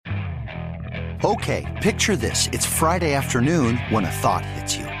Okay, picture this. It's Friday afternoon when a thought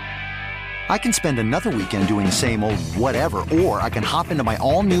hits you. I can spend another weekend doing the same old whatever, or I can hop into my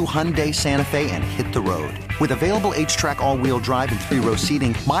all-new Hyundai Santa Fe and hit the road. With available H-Track all-wheel drive and 3-row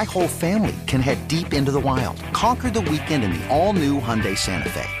seating, my whole family can head deep into the wild. Conquer the weekend in the all-new Hyundai Santa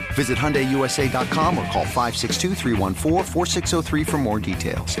Fe. Visit HyundaiUSA.com or call 562-314-4603 for more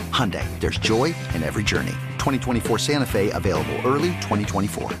details. Hyundai, there's joy in every journey. 2024 Santa Fe, available early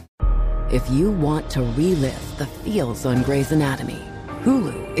 2024. If you want to relive the feels on Grey's Anatomy,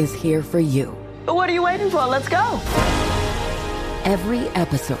 Hulu is here for you. But what are you waiting for? Let's go. Every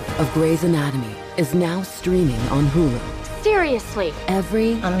episode of Grey's Anatomy is now streaming on Hulu. Seriously.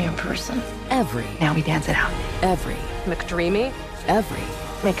 I'm your person. Now we dance it out. McDreamy. Every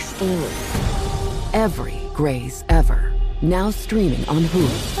McSteamy. Grey's ever. Now streaming on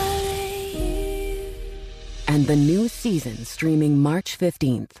Hulu. And the new season streaming March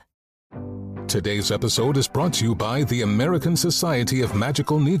 15th. Today's episode is brought to you by the American Society of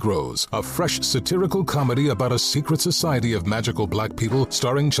Magical Negroes, a fresh satirical comedy about a secret society of magical black people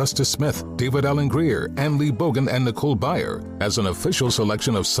starring Justice Smith, David Allen Greer, Ann Lee Bogan, and Nicole Byer. As an official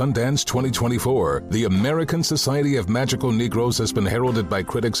selection of Sundance 2024, the American Society of Magical Negroes has been heralded by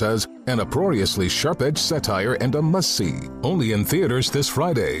critics as an uproariously sharp-edged satire and a must-see. Only in theaters this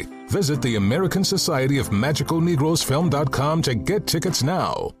Friday. Visit the American Society of Magical Negroes Film.com to get tickets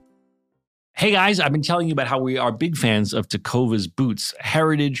now. Hey guys, I've been telling you about how we are big fans of Tecovas boots.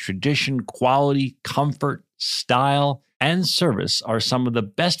 Heritage, tradition, quality, comfort, style, and service are some of the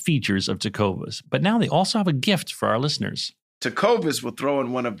best features of Tecovas. But now they also have a gift for our listeners. Tecovas will throw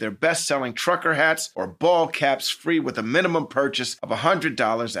in one of their best-selling trucker hats or ball caps free with a minimum purchase of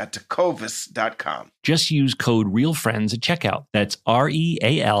 $100 at tecovas.com. Just use code REALFRIENDS at checkout. That's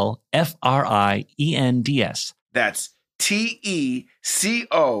REALFRIENDS. That's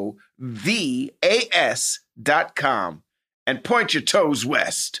TECOVAS.com and point your toes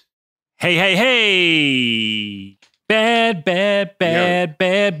west. Hey. Bad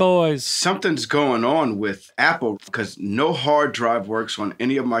boys. Something's going on with Apple because no hard drive works on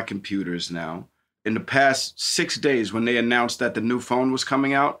any of my computers now. In the past 6 days when they announced that the new phone was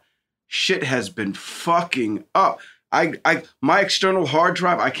coming out, shit has been fucking up. My external hard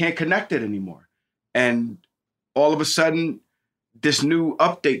drive, I can't connect it anymore. And all of a sudden, this new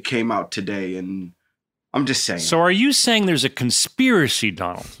update came out today, and I'm just saying. So are you saying there's a conspiracy,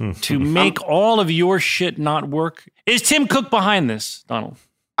 Donald, to make all of your shit not work? Is Tim Cook behind this, Donald?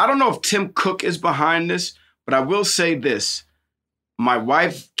 I don't know if Tim Cook is behind this, but I will say this. My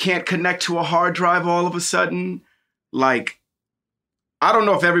wife can't connect to a hard drive all of a sudden. Like, I don't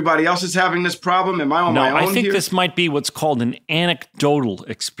know if everybody else is having this problem. Am I on my own here? No, I think this might be what's called an anecdotal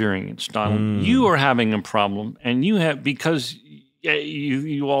experience, Donald. You are having a problem, and you have, because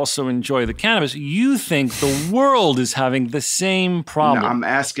you also enjoy the cannabis, you think the world is having the same problem. No, I'm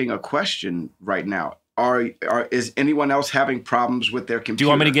asking a question right now. Is anyone else having problems with their computer? Do you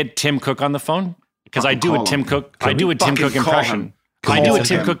want me to get Tim Cook on the phone? Because I do a Tim Cook. I do a Tim Cook impression. I do a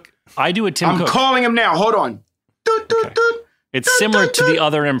Tim Cook. I'm calling him now. Hold on. Okay. It's similar to the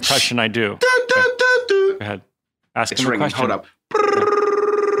other impression I do. Go ahead. Ask him a question. Hold up.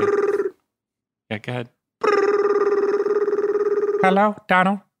 Yeah, go ahead. Hello,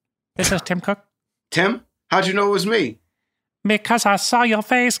 Donald. This is Tim Cook. Tim, how'd you know it was me? Because I saw your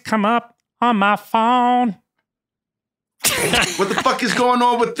face come up on my phone. What the fuck is going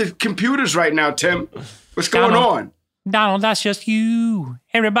on with the computers right now, Tim? What's going on? Donald, that's just you.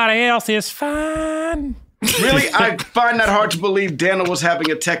 Everybody else is fine. Really? I find that hard to believe Daniel was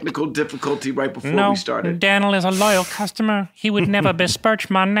having a technical difficulty right before we started. Daniel is a loyal customer. He would never besmirch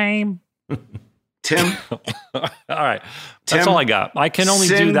my name. Tim? All right. That's all I got. I can only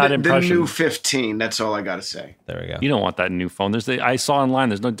do that impression. The new 15. That's all I got to say. There we go. You don't want that new phone. I saw online,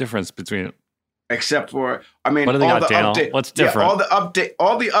 there's no difference between it. Except for, I mean, what do they got, Daniel? What's different? Yeah,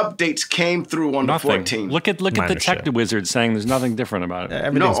 all the updates came through on the 14. Look at the tech wizard saying there's nothing different about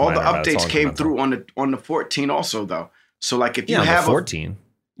it. No, all the updates came through on the 14 also, though. So, like, if you have a 14,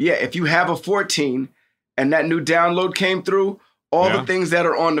 if you have a 14 and that new download came through, all the things that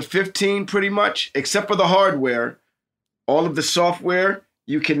are on the 15, pretty much, except for the hardware, all of the software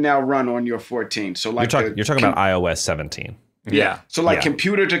you can now run on your 14. So, like, you're talking about iOS 17. Yeah. So like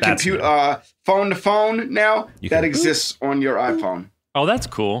computer to computer, phone to phone now, that exists on your iPhone. Oh, that's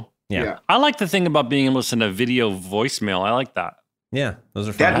cool. Yeah. I like the thing about being able to send a video voicemail. I like that. Yeah, those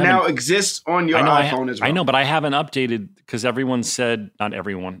are fun. That now exists on your iPhone as well. I know, but I haven't updated because everyone said, not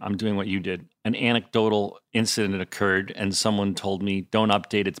everyone, I'm doing what you did. An anecdotal incident occurred and someone told me, don't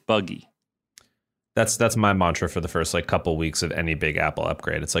update, it's buggy. That's my mantra for the first like couple weeks of any big Apple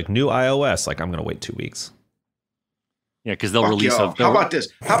upgrade. It's like new iOS. Like I'm going to wait 2 weeks. Yeah, because they'll release y'all. How about this?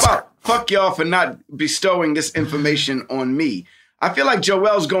 How about fuck y'all for not bestowing this information on me? I feel like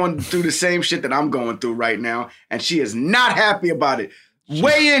Joelle's going through the same shit that I'm going through right now, and she is not happy about it.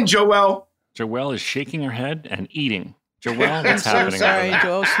 Weigh in, Joelle. Joelle is shaking her head and eating. Joelle, what's happening? Sorry,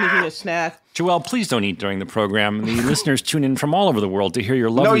 Joelle's sneaking a snack. Joelle, please don't eat during the program. The listeners tune in from all over the world to hear your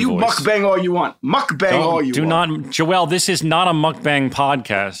lovely voice. No, you mukbang all you want. Mukbang all you want. Joelle, this is not a mukbang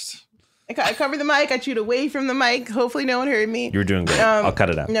podcast. I covered the mic. I chewed away from the mic. Hopefully no one heard me. You're doing great. I'll cut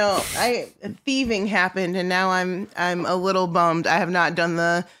it out. No, thieving happened, and now I'm a little bummed. I have not done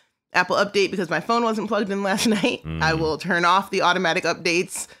the Apple update because my phone wasn't plugged in last night. I will turn off the automatic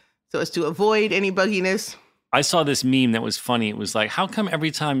updates so as to avoid any bugginess. I saw this meme that was funny. It was like, how come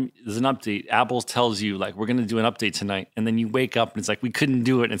every time there's an update, Apple tells you, like, we're going to do an update tonight, and then you wake up and it's like, we couldn't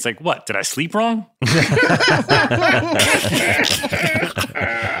do it. And it's like, what? Did I sleep wrong?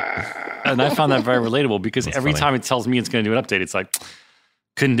 And I found that very relatable because That's every funny. time it tells me it's going to do an update, it's like,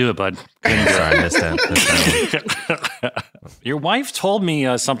 couldn't do it, bud. Couldn't do Sorry, I missed that. Your wife told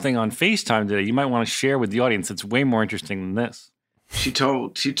me something on FaceTime today. You might want to share with the audience. It's way more interesting than this. She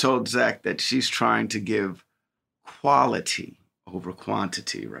told Zach that she's trying to give quality over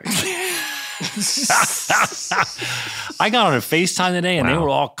quantity right now. I got on a FaceTime today and they Wow. were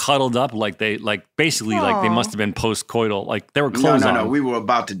all cuddled up like they basically like they must have been post-coital. Like they were clothes on. No, we were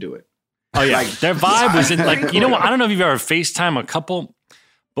about to do it. Oh yeah, their vibe was in like, you know what? I don't know if you've ever FaceTime a couple,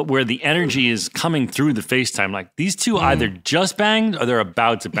 but where the energy is coming through the FaceTime. Like these two either just banged or they're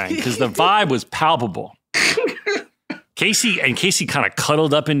about to bang because the vibe was palpable. Casey kind of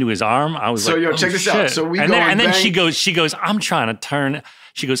cuddled up into his arm. I was so, like, yo, check this out. So and then she goes, I'm trying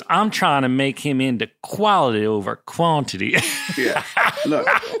to make him into quality over quantity. Yeah. Look,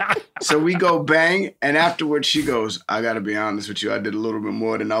 so we go bang, and afterwards she goes, I got to be honest with you. I did a little bit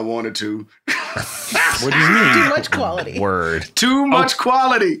more than I wanted to. What do you mean? Too much quality. Word. Too much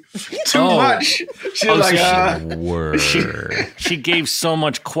quality. Too much. She's like, Word. She gave so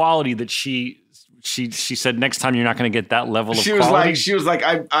much quality that she said next time you're not going to get that level of quality. She was like,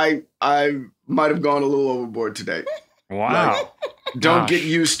 I might have gone a little overboard today. Wow. Like, don't get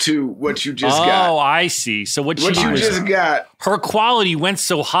used to what you just got. Oh, I see. So what you just got. Her quality went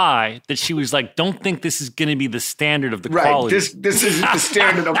so high that she was like, don't think this is going to be the standard of the quality. This isn't the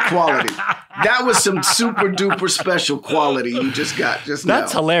standard of quality. That was some super duper special quality you just got just now.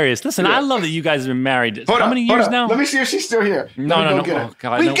 That's hilarious. Listen, I love that you guys have been married. How many years now? Let me see if she's still here. No. Oh,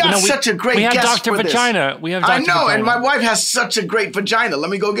 God, we got such a great guest. We have Dr. for this. Vagina. We have Dr. I know, Vagina. and my wife has such a great vagina. Let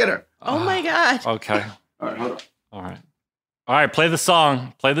me go get her. Oh my God. Okay. All right, hold on. All right, play the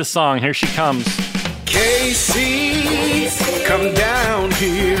song. Here she comes. Casey, come down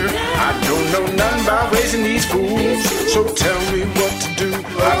here. I don't know nothing about raising these fools, so tell me what to do.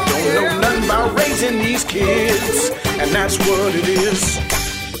 I don't know nothing about raising these kids, and that's what it is.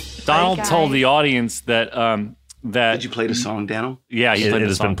 Donald told the audience that Did you play the song, Daniel? Yeah, he played it the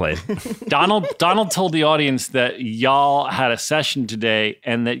has song. been played. Donald told the audience that y'all had a session today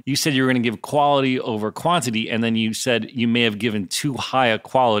and that you said you were going to give quality over quantity, and then you said you may have given too high a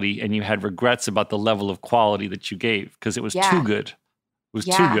quality and you had regrets about the level of quality that you gave because it was too good. It was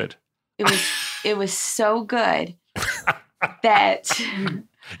too good. It was so good that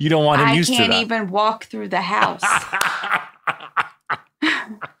you don't want him used to that. I can't even walk through the house.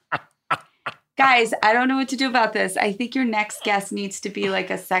 Guys, I don't know what to do about this. I think your next guest needs to be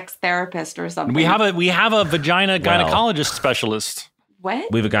like a sex therapist or something. We have a vagina gynecologist specialist.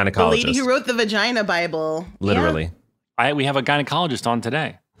 What? We have a gynecologist. The lady who wrote the Vagina Bible. Literally. Yeah. We have a gynecologist on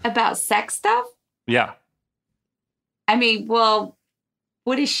today. About sex stuff? Yeah. I mean, well,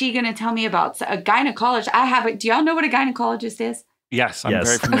 what is she going to tell me about a gynecologist? Do y'all know what a gynecologist is? Yes, I'm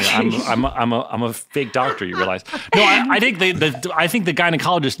very familiar. I'm a fake doctor. You realize? No, I think I think the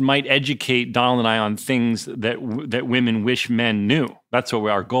gynecologist might educate Donald and I on things that women wish men knew. That's what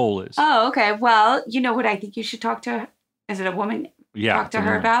our goal is. Oh, okay. Well, you know what I think you should talk to? Is it a woman? Yeah, talk to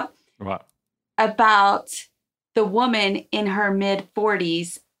her about. What? About the woman in her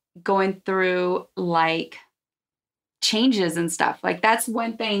mid-40s going through like changes and stuff. Like that's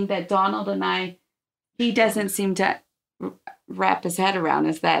one thing that Donald and I, he doesn't seem to wrap his head around,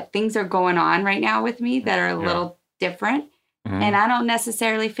 is that things are going on right now with me that are a little different. Mm-hmm. And I don't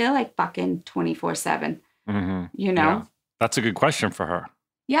necessarily feel like fucking 24/7, you know? Yeah. That's a good question for her.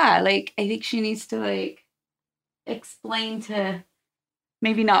 Yeah. Like, I think she needs to like explain to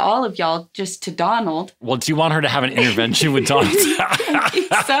maybe not all of y'all, just to Donald. Well, do you want her to have an intervention with Donald? I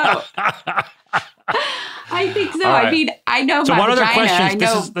think so. I think so. Right. I mean, I know so my what other vagina. questions? I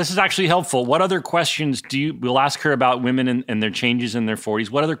know. This is actually helpful. What other questions we'll ask her about women and their changes in their 40s.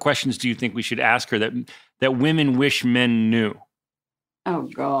 What other questions do you think we should ask her that women wish men knew? Oh,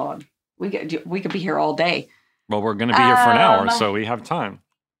 God. We could be here all day. Well, we're going to be here for an hour, so we have time.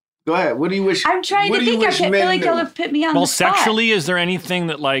 Go ahead. What do you wish? I'm trying to think. I feel like y'all have put me on the spot. Well, sexually, is there anything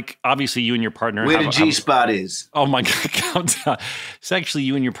that, like, obviously you and your partner where the G-spot is? Oh my God! Sexually,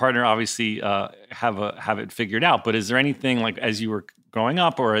 you and your partner obviously have it figured out. But is there anything, like, as you were growing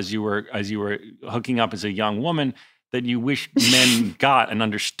up or as you were hooking up as a young woman, that you wish men got and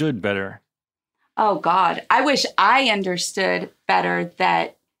understood better? Oh God, I wish I understood better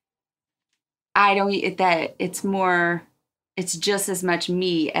that it's just as much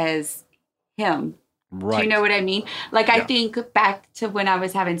me as him. Right. Do you know what I mean? Like, I think back to when I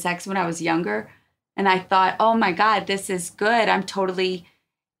was having sex when I was younger, and I thought, oh my God, this is good. I'm totally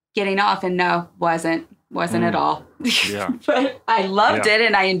getting off. And no, wasn't at all. Yeah. But I loved it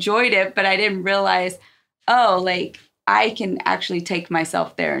and I enjoyed it, but I didn't realize, like, I can actually take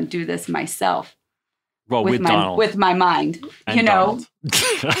myself there and do this myself. Well, with Donald. With my mind, and you know?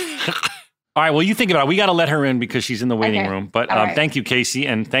 All right, well, you think about it. We got to let her in because she's in the waiting room. But right. Thank you, Casey,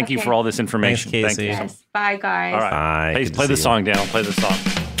 and thank you for all this information. Thanks, Casey. Thank you. Yes. Bye, guys. All right. Bye. Play the song, Daniel. Play the song.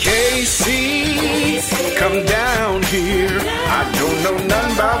 Casey, come down here. I don't know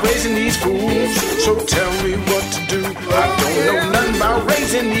nothing about raising these fools, so tell me what to do. I don't know nothing about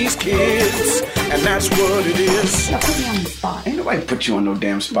raising these kids, and that's what it is. Don't put me on the spot. Ain't nobody put you on no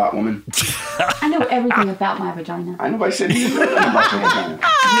damn spot, woman. I know everything about my vagina. Ain't nobody said you know nothing about your vagina.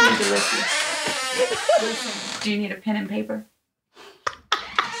 You need to listen. Do you need a pen and paper?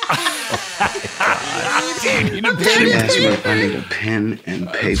 Yes, I need a pen and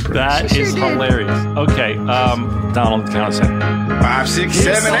paper. That is hilarious. Okay, Donald, count us in. 5, 6,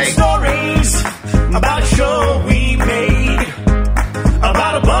 7, 8. Stories about a show we made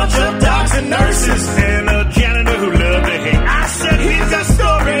about a bunch of docs and nurses and a janitor who loved to hate. I said he's got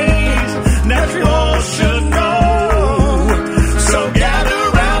stories that you all should know. So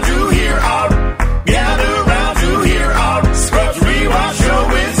gather round to hear our Scrubs Rewatch show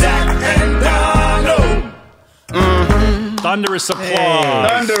with Zach and Donald. Thunderous applause.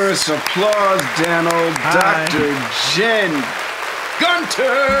 Thunderous applause, Daniel. Hi. Dr. Jen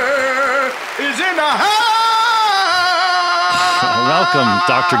Gunter is in the house. Welcome,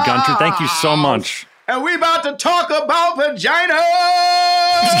 Dr. Gunter. Thank you so much. And we about to talk about vaginas.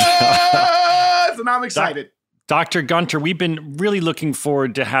 And I'm excited. Dr. Gunter, we've been really looking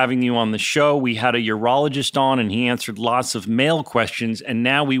forward to having you on the show. We had a urologist on, and he answered lots of male questions. And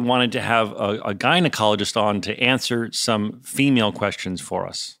now we wanted to have a gynecologist on to answer some female questions for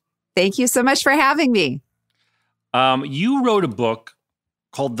us. Thank you so much for having me. You wrote a book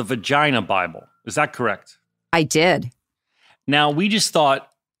called The Vagina Bible. Is that correct? I did. Now, we just thought,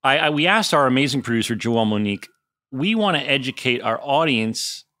 we asked our amazing producer, Joelle Monique, we want to educate our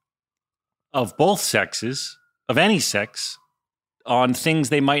audience of both sexes, of any sex, on things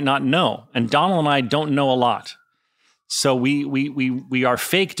they might not know. And Donald and I don't know a lot. So we are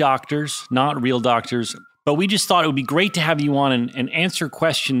fake doctors, not real doctors. But we just thought it would be great to have you on and answer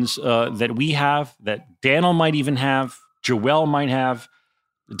questions that we have, that Daniel might even have, Joelle might have.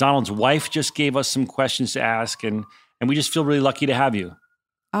 Donald's wife just gave us some questions to ask, and we just feel really lucky to have you.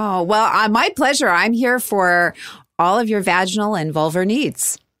 Oh, well, my pleasure. I'm here for all of your vaginal and vulvar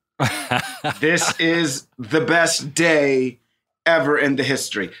needs. This is the best day ever in the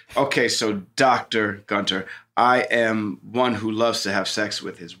history. Okay, so Dr. Gunter, I am one who loves to have sex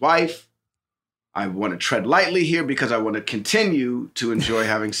with his wife. I want to tread lightly here because I want to continue to enjoy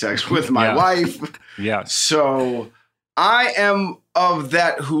having sex with my wife. Yeah. So I am of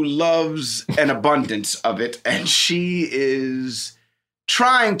that who loves an abundance of it, and she is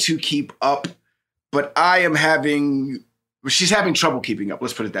trying to keep up, but she's having trouble keeping up,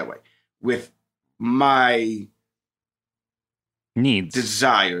 let's put it that way, with my needs.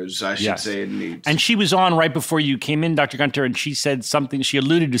 Desires, I should say, and needs. And she was on right before you came in, Dr. Gunter, and she said something, she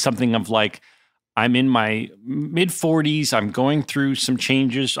alluded to something of like, I'm in my mid-40s. I'm going through some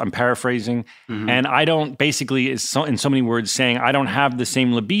changes. I'm paraphrasing. Mm-hmm. And I don't, basically, in so many words, saying I don't have the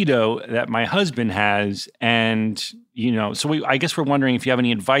same libido that my husband has. And, so I guess we're wondering if you have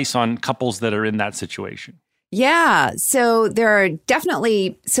any advice on couples that are in that situation. Yeah. So there are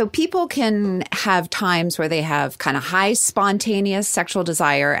definitely, people can have times where they have kind of high spontaneous sexual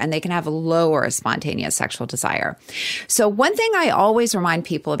desire and they can have a lower spontaneous sexual desire. So one thing I always remind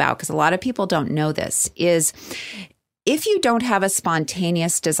people about, because a lot of people don't know this, is If you don't have a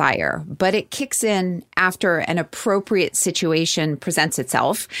spontaneous desire, but it kicks in after an appropriate situation presents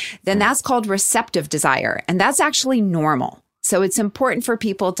itself, then that's called receptive desire. And that's actually normal. So it's important for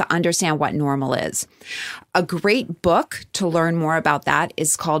people to understand what normal is. A great book to learn more about that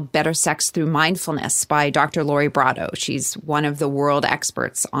is called Better Sex Through Mindfulness by Dr. Lori Brotto. She's one of the world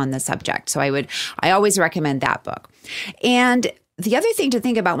experts on the subject. So I always recommend that book. And the other thing to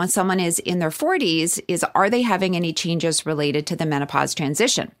think about when someone is in their 40s is, are they having any changes related to the menopause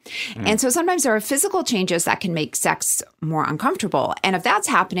transition? And so sometimes there are physical changes that can make sex more uncomfortable. And if that's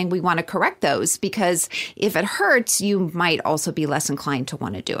happening, we want to correct those, because if it hurts, you might also be less inclined to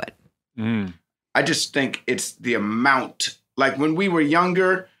want to do it. I just think it's the amount. Like when we were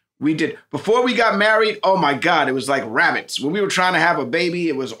younger, before we got married, oh my God, it was like rabbits. When we were trying to have a baby,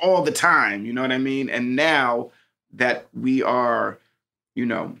 it was all the time. You know what I mean? And now that we are, you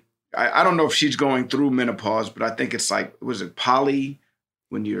know, I don't know if she's going through menopause, but I think it's like, was it poly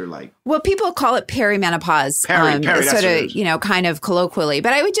when you're like? Well, people call it perimenopause, sort of, you know, kind of colloquially.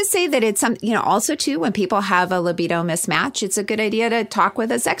 But I would just say that it's also too, when people have a libido mismatch, it's a good idea to talk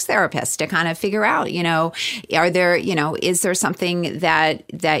with a sex therapist to kind of figure out, you know, is there something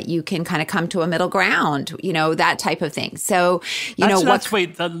that you can kind of come to a middle ground, you know, that type of thing. So,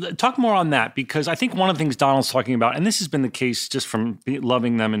 talk more on that, because I think one of the things Donald's talking about, and this has been the case just from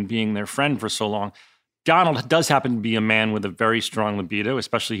loving them and being their friend for so long, Donald does happen to be a man with a very strong libido,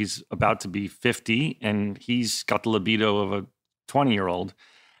 especially he's about to be 50, and he's got the libido of a 20-year-old.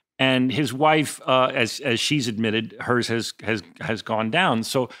 And his wife, as she's admitted, hers has gone down.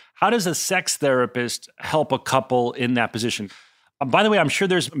 So how does a sex therapist help a couple in that position? By the way, I'm sure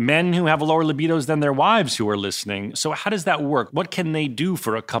there's men who have lower libidos than their wives who are listening. So how does that work? What can they do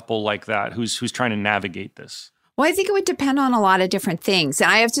for a couple like that who's trying to navigate this? Well, I think it would depend on a lot of different things. And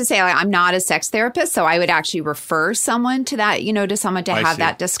I have to say, I'm not a sex therapist, so I would actually refer someone to that, you know, to someone to have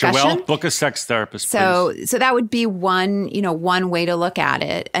that discussion. Joelle, book a sex therapist, please. So that would be one way to look at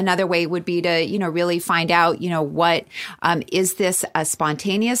it. Another way would be to, you know, really find out, you know, what, is this a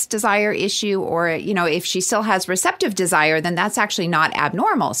spontaneous desire issue? Or, you know, if she still has receptive desire, then that's actually not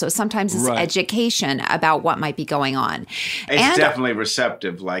abnormal. So sometimes it's education about what might be going on. It's definitely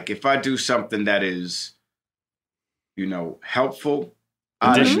receptive. Like if I do something that is, you know, helpful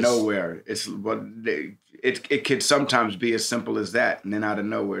out of nowhere. It could sometimes be as simple as that. And then out of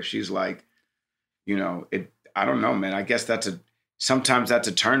nowhere, she's like, you know, I don't know, man. I guess sometimes that's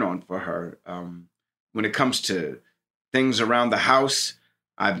a turn on for her. When it comes to things around the house,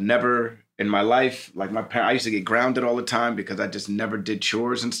 I've never in my life, like my parents, I used to get grounded all the time because I just never did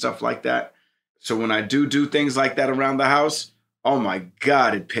chores and stuff like that. So when I do things like that around the house, oh my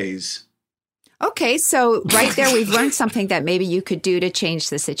God, it pays. Okay, so right there, we've learned something that maybe you could do to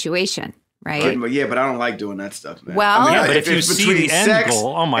change the situation, right? Yeah, but I don't like doing that stuff, man. Well, but if you see the end goal,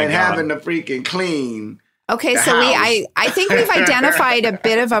 oh my God. Having to freaking clean. Okay, so I think we've identified a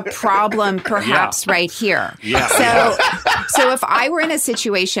bit of a problem perhaps right here. Yeah. So if I were in a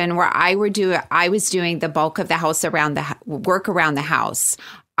situation where I was doing the bulk of the house work around the house,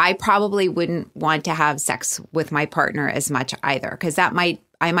 I probably wouldn't want to have sex with my partner as much either, because I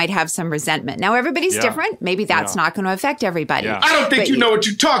might have some resentment. Now, everybody's different. Maybe that's not going to affect everybody. Yeah. I don't think you know what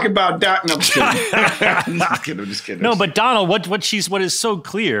you're talking about, Doc. No, I'm just kidding. No, but Donald, what is so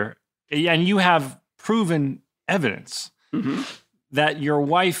clear, and you have proven evidence that your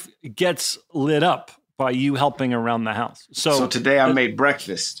wife gets lit up by you helping around the house. So today I made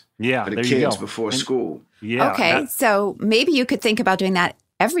breakfast for the kids before school. Yeah. Okay, so maybe you could think about doing that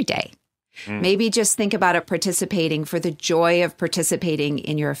every day. Maybe just think about it participating for the joy of participating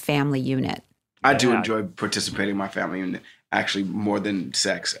in your family unit. I do enjoy participating in my family unit, actually, more than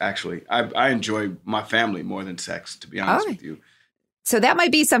sex, actually. I enjoy my family more than sex, to be honest with you. So that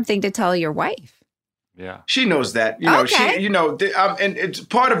might be something to tell your wife. Yeah. She knows that. You know, and it's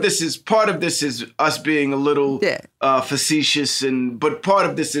part of this is us being a little facetious, but part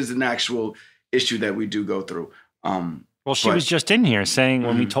of this is an actual issue that we do go through. Well, she was just in here saying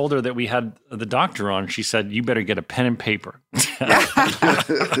when we told her that we had the doctor on, she said, you better get a pen and paper. So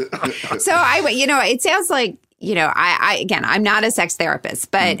it sounds like, you know, I'm not a sex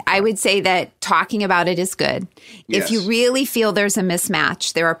therapist, but I would say that talking about it is good. Yes. If you really feel there's a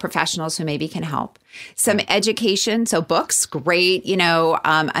mismatch, there are professionals who maybe can help. Some education. So books, great. You know,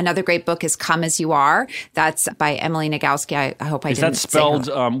 another great book is Come As You Are. That's by Emily Nagoski. I hope I didn't say her. Is that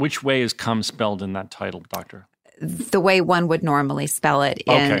spelled, which way is come spelled in that title, doctor? The way one would normally spell it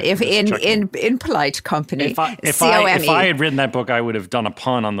in polite company. If I had written that book, I would have done a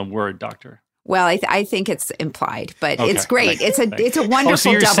pun on the word, doctor. Well, I think it's implied, but Okay. it's great. It's a wonderful Oh,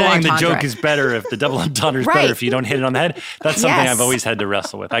 so you're double saying entendre. the joke is better if the double entendre is Right. better if you don't hit it on the head? That's something Yes. I've always had to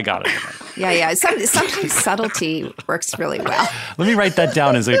wrestle with. I got it. Yeah. Sometimes subtlety works really well. Let me write that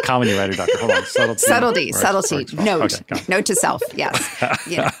down as a comedy writer, Doctor. Hold on. Subtlety. Subtlety. Note. Okay, got it. Note to self. Yes.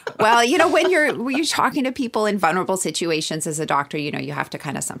 Well, when you're talking to people in vulnerable situations as a doctor, you have to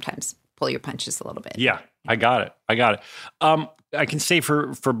kind of sometimes pull your punches a little bit. Yeah, I got it. I can say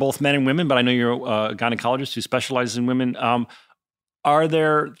for both men and women, but I know you're a gynecologist who specializes in women. Are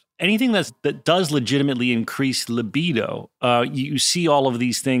there anything that does legitimately increase libido? You see all of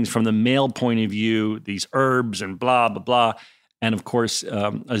these things from the male point of view, these herbs and blah, blah, blah. And of course,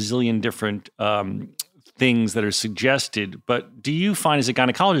 a zillion different things that are suggested. But do you find as a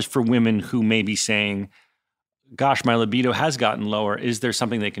gynecologist for women who may be saying, gosh, my libido has gotten lower, is there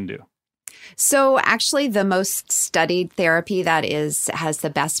something they can do? So actually, the most studied therapy that has the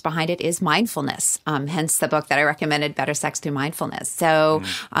best behind it is mindfulness. Hence the book that I recommended, Better Sex Through Mindfulness. So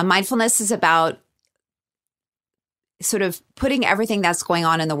mindfulness is about sort of putting everything that's going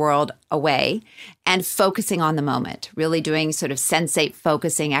on in the world away and focusing on the moment, really doing sort of sensate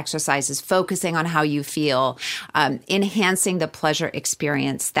focusing exercises, focusing on how you feel, enhancing the pleasure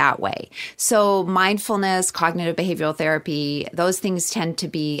experience that way. So mindfulness, cognitive behavioral therapy, those things tend to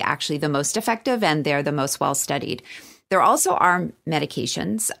be actually the most effective and they're the most well-studied. There also are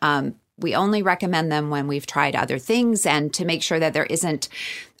medications. We only recommend them when we've tried other things and to make sure that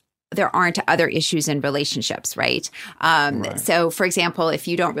there aren't other issues in relationships, right? So, for example, if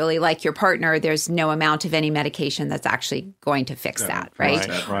you don't really like your partner, there's no amount of any medication that's actually going to fix that, right?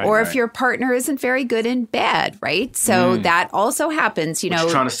 Or if your partner isn't very good in bed, right? So that also happens, What you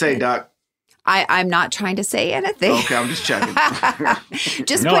trying to say, Doc? I'm not trying to say anything. Okay, I'm just checking.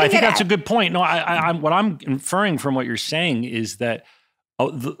 No, I think that's a good point. No, what I'm inferring from what you're saying is that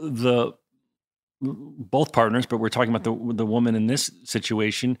the both partners, but we're talking about the woman in this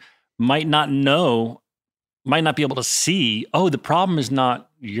situation, might not be able to see, the problem is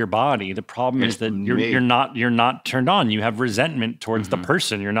not your body. The problem is that you're not turned on. You have resentment towards the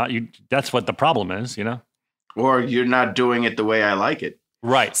person. That's what the problem is, Or you're not doing it the way I like it.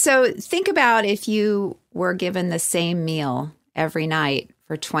 Right. So think about if you were given the same meal every night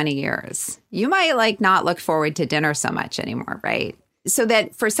for 20 years. You might not look forward to dinner so much anymore, right? So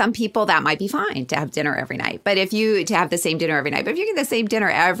that for some people, that might be fine to have dinner every night. But to have the same dinner every night, but if you get the same dinner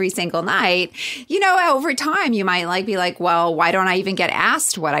every single night, over time, you might be like, well, why don't I even get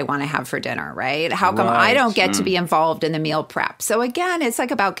asked what I want to have for dinner, right? How come I don't get to be involved in the meal prep? So again, it's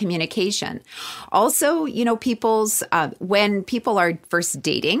about communication. Also, when people are first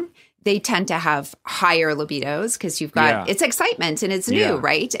dating, they tend to have higher libidos because you've got, it's excitement and it's new,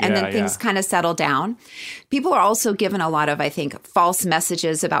 right? And then things kind of settle down. People are also given a lot of, I think, false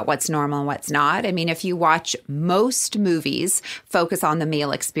messages about what's normal and what's not. I mean, if you watch most movies focus on the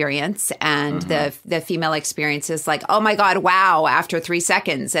male experience and the female experience is like, oh my God, wow, after 3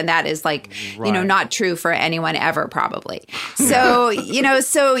 seconds. And that is not true for anyone ever, probably. So,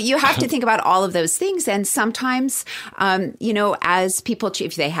 so you have to think about all of those things. And sometimes, as people,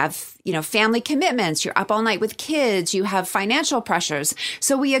 if they have, family commitments, you're up all night with kids, you have financial pressures.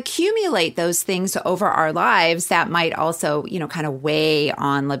 So we accumulate those things over our lives that might also, kind of weigh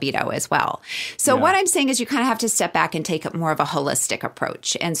on libido as well. So what I'm saying is you kind of have to step back and take more of a holistic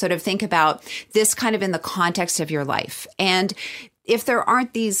approach and sort of think about this kind of in the context of your life. And if there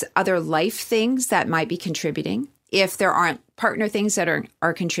aren't these other life things that might be contributing, if there aren't partner things that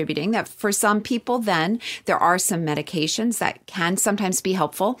are contributing, that for some people, then there are some medications that can sometimes be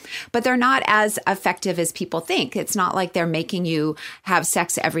helpful, but they're not as effective as people think. It's not like they're making you have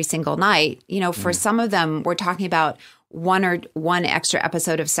sex every single night. For some of them, we're talking about one extra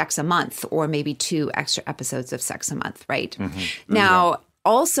episode of sex a month, or maybe 2 extra episodes of sex a month, right? Now,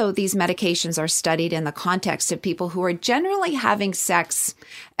 also, these medications are studied in the context of people who are generally having sex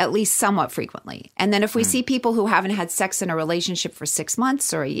at least somewhat frequently. And then if we see people who haven't had sex in a relationship for 6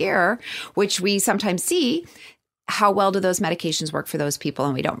 months or a year, which we sometimes see, how well do those medications work for those people?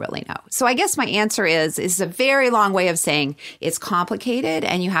 And we don't really know. So I guess my answer is a very long way of saying it's complicated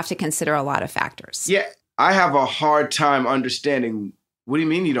and you have to consider a lot of factors. Yeah, I have a hard time understanding, what do you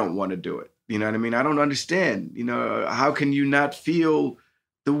mean you don't want to do it? You know what I mean? I don't understand. How can you not feel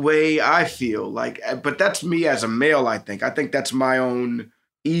the way I feel? But that's me as a male, I think. I think that's my own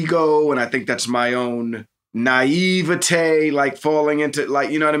ego, and I think that's my own naivete, falling into,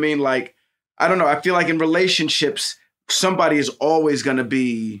 you know what I mean? I don't know. I feel like in relationships, somebody is always going to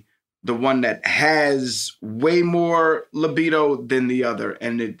be the one that has way more libido than the other,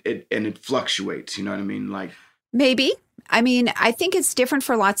 and it fluctuates, you know what I mean? Maybe. I mean, I think it's different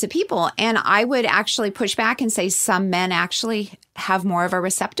for lots of people. And I would actually push back and say some men actually have more of a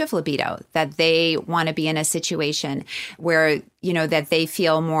receptive libido, that they want to be in a situation where, that they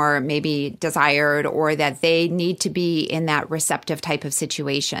feel more maybe desired, or that they need to be in that receptive type of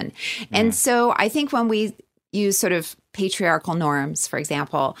situation. And so I think when we use sort of patriarchal norms, for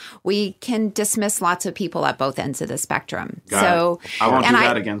example, we can dismiss lots of people at both ends of the spectrum. I won't do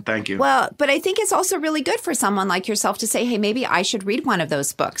that again. Thank you. Well, but I think it's also really good for someone like yourself to say, hey, maybe I should read one of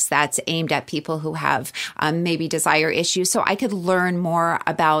those books that's aimed at people who have maybe desire issues, so I could learn more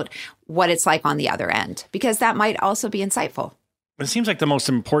about what it's like on the other end, because that might also be insightful. It seems like the most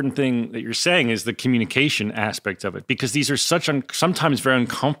important thing that you're saying is the communication aspect of it, because these are such sometimes very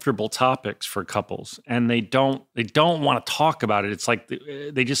uncomfortable topics for couples, and they don't want to talk about it. It's like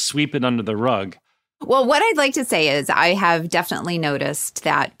they just sweep it under the rug. Well, what I'd like to say is I have definitely noticed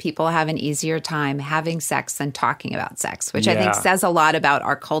that people have an easier time having sex than talking about sex, which I think says a lot about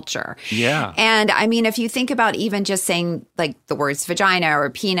our culture. Yeah. And I mean, if you think about even just saying like the words vagina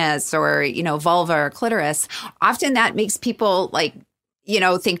or penis or, vulva or clitoris, often that makes people like,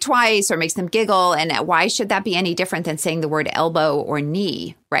 think twice or makes them giggle. And why should that be any different than saying the word elbow or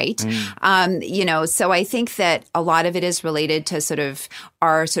knee, right? So I think that a lot of it is related to sort of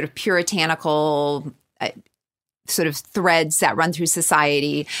our sort of puritanical sort of threads that run through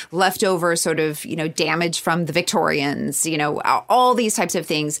society, leftover sort of, damage from the Victorians, all these types of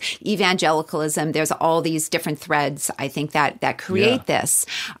things, evangelicalism, there's all these different threads, I think, that create this,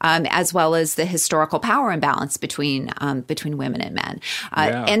 as well as the historical power imbalance between women and men.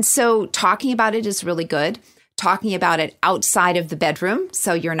 And so talking about it is really good. Talking about it outside of the bedroom,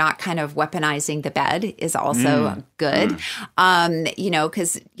 so you're not kind of weaponizing the bed, is also good.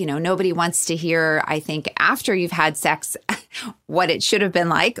 Because, nobody wants to hear, I think, after you've had sex, what it should have been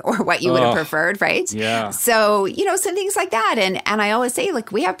like or what you would have preferred, right? Yeah. So, some things like that. And I always say,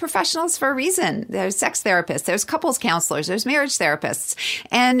 we have professionals for a reason. There's sex therapists, there's couples counselors, there's marriage therapists.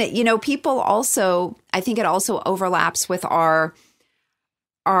 And, people also, I think it also overlaps with our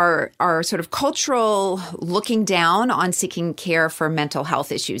sort of cultural looking down on seeking care for mental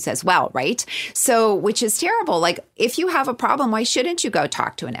health issues as well, right? So, which is terrible. Like, if you have a problem, why shouldn't you go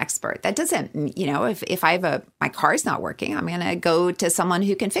talk to an expert? That doesn't, if I have my car's not working, I'm going to go to someone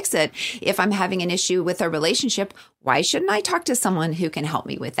who can fix it. If I'm having an issue with a relationship, why shouldn't I talk to someone who can help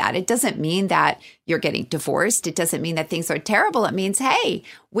me with that? It doesn't mean that you're getting divorced. It doesn't mean that things are terrible. It means, hey,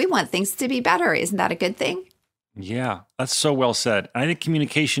 we want things to be better. Isn't that a good thing? Yeah, that's so well said. I think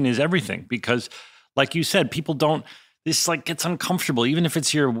communication is everything, because like you said, people don't, this gets uncomfortable. Even if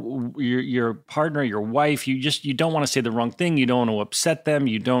it's your partner, your wife, you don't want to say the wrong thing. You don't want to upset them.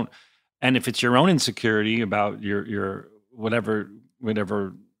 And if it's your own insecurity about your whatever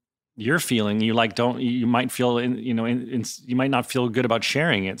you're feeling, you might feel, you might not feel good about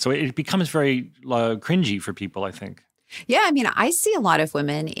sharing it. So it becomes very cringy for people, I think. Yeah, I mean, I see a lot of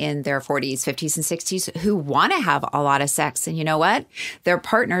women in their 40s, 50s, and 60s who want to have a lot of sex. And you know what? Their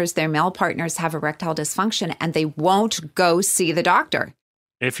male partners have erectile dysfunction, and they won't go see the doctor.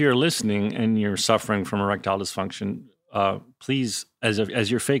 If you're listening and you're suffering from erectile dysfunction, please, as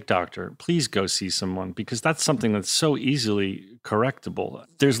your fake doctor, please go see someone, because that's something that's so easily correctable.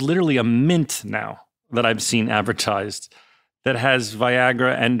 There's literally a mint now that I've seen advertised that has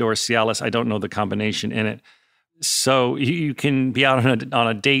Viagra and/or Cialis. I don't know the combination in it. So you can be out on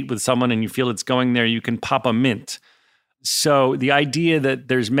a date with someone and you feel it's going there, you can pop a mint. So the idea that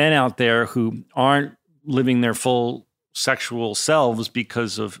there's men out there who aren't living their full sexual selves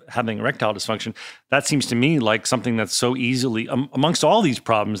because of having erectile dysfunction, that seems to me like something that's so easily, amongst all these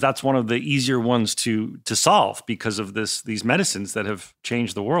problems, that's one of the easier ones to solve because of these medicines that have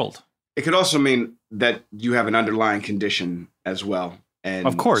changed the world. It could also mean that you have an underlying condition as well. And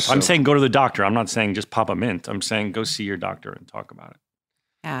of course, I'm saying go to the doctor. I'm not saying just pop a mint. I'm saying go see your doctor and talk about it.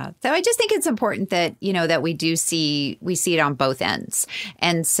 Yeah. So I just think it's important that, that we see it on both ends.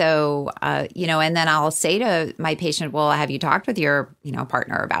 And so, and then I'll say to my patient, well, have you talked with your,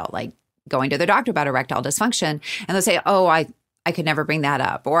 partner about going to the doctor about erectile dysfunction? And they'll say, oh, I could never bring that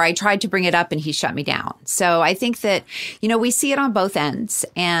up, or I tried to bring it up and he shut me down. So I think that, we see it on both ends.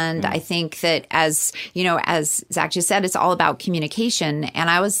 And I think that as Zach just said, it's all about communication. And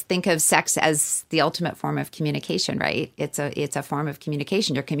I always think of sex as the ultimate form of communication, right? It's a form of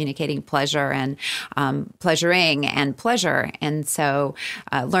communication. You're communicating pleasure and pleasuring and pleasure. And so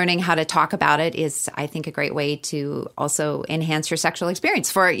learning how to talk about it is, I think, a great way to also enhance your sexual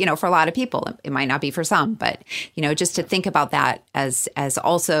experience for a lot of people. It might not be for some, but, just to think about that as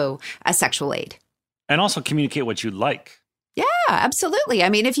also a sexual aid. And also communicate what you like. Yeah. absolutely. I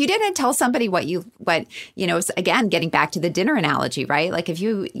mean, if you didn't tell somebody what again, getting back to the dinner analogy, right? Like if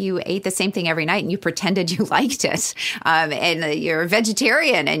you ate the same thing every night and you pretended you liked it, and you're a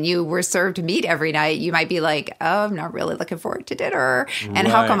vegetarian and you were served meat every night, you might be like, oh, I'm not really looking forward to dinner. And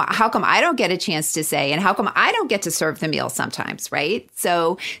how come I don't get a chance to say, and how come I don't get to serve the meal sometimes, right?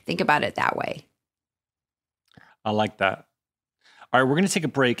 So think about it that way. I like that. All right, we're going to take a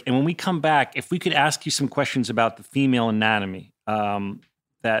break. And when we come back, if we could ask you some questions about the female anatomy,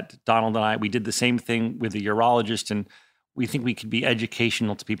 that Donald and we did the same thing with the urologist, and we think we could be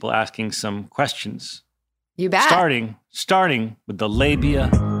educational to people asking some questions. You bet. Starting with the labia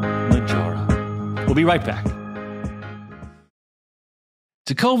majora. We'll be right back.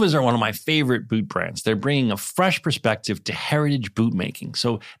 Tecovas are one of my favorite boot brands. They're bringing a fresh perspective to heritage boot making.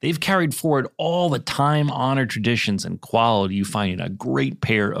 So they've carried forward all the time-honored traditions and quality you find in a great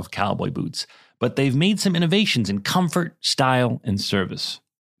pair of cowboy boots. But they've made some innovations in comfort, style, and service.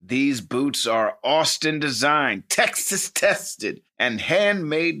 These boots are Austin designed, Texas tested, and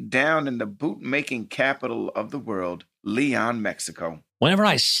handmade down in the boot-making capital of the world, Leon, Mexico. Whenever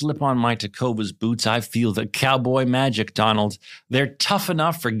I slip on my Tecovas boots, I feel the cowboy magic, Donald. They're tough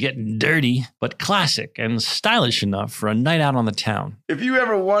enough for getting dirty, but classic and stylish enough for a night out on the town. If you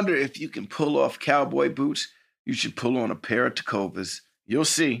ever wonder if you can pull off cowboy boots, you should pull on a pair of Tecovas. You'll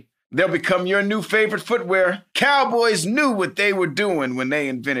see. They'll become your new favorite footwear. Cowboys knew what they were doing when they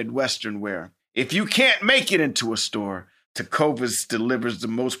invented Western wear. If you can't make it into a store, Tecovas delivers the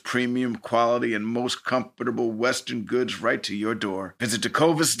most premium quality and most comfortable Western goods right to your door. Visit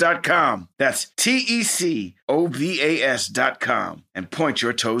Tecovas.com. That's TECOVAS.com and point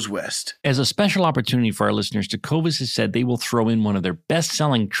your toes west. As a special opportunity for our listeners, Tecovas has said they will throw in one of their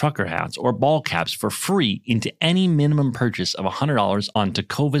best-selling trucker hats or ball caps for free into any minimum purchase of $100 on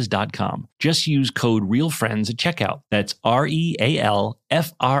Tecovas.com. Just use code REALFRIENDS at checkout. That's REALFRIENDS.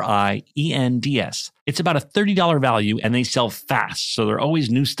 It's about a $30 value, and they sell fast, so there are always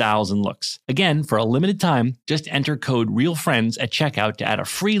new styles and looks. Again, for a limited time, just enter code REALFRIENDS at checkout to add a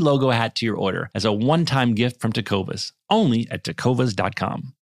free logo hat to your order as a one-time gift from Tecovas, only at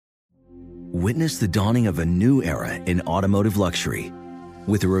Tecovas.com. Witness the dawning of a new era in automotive luxury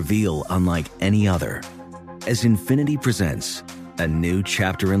with a reveal unlike any other as Infiniti presents a new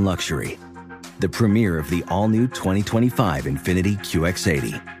chapter in luxury, the premiere of the all-new 2025 Infiniti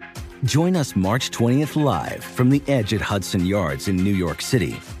QX80. Join us March 20th live from the Edge at Hudson Yards in New York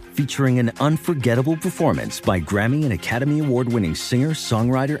City, featuring an unforgettable performance by Grammy and Academy Award-winning singer,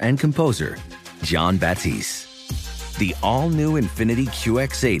 songwriter, and composer, Jon Batiste. The all-new Infiniti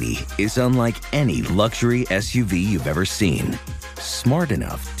QX80 is unlike any luxury SUV you've ever seen. Smart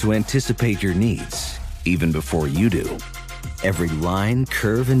enough to anticipate your needs, even before you do. Every line,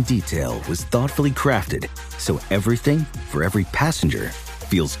 curve, and detail was thoughtfully crafted, so everything for every passenger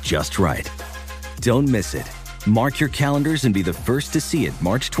feels just right. Don't miss it. Mark your calendars and be the first to see it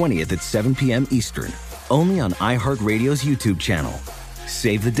March 20th at 7 p.m. Eastern, only on iHeartRadio's YouTube channel.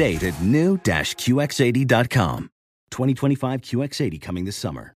 Save the date at new-QX80.com. 2025 QX80 coming this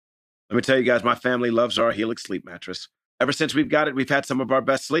summer. Let me tell you guys, my family loves our Helix sleep mattress. Ever since we've got it, we've had some of our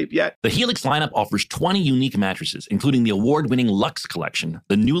best sleep yet. The Helix lineup offers 20 unique mattresses, including the award-winning Luxe Collection,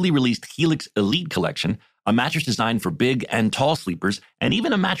 the newly released Helix Elite Collection, a mattress designed for big and tall sleepers, and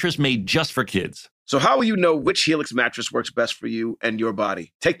even a mattress made just for kids. So how will you know which Helix mattress works best for you and your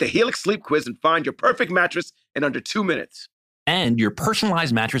body? Take the Helix Sleep Quiz and find your perfect mattress in under 2 minutes. And your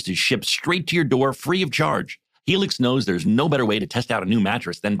personalized mattress is shipped straight to your door free of charge. Helix knows there's no better way to test out a new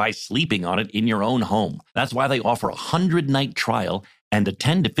mattress than by sleeping on it in your own home. That's why they offer a 100-night trial and a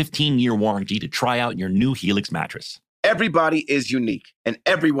 10 to 15-year warranty to try out your new Helix mattress. Everybody is unique, and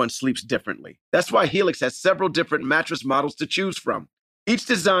everyone sleeps differently. That's why Helix has several different mattress models to choose from, each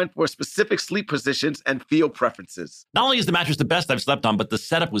designed for specific sleep positions and feel preferences. Not only is the mattress the best I've slept on, but the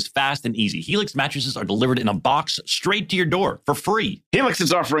setup was fast and easy. Helix mattresses are delivered in a box straight to your door for free. Helix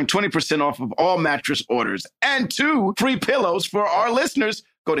is offering 20% off of all mattress orders and 2 free pillows for our listeners.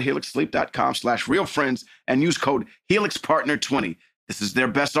 Go to helixsleep.com/realfriends and use code HelixPartner20. This is their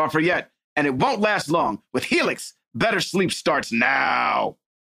best offer yet, and it won't last long. With Helix, better sleep starts now.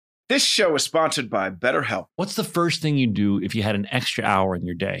 This show is sponsored by BetterHelp. What's the first thing you do if you had an extra hour in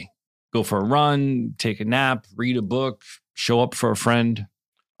your day? Go for a run, take a nap, read a book, show up for a friend?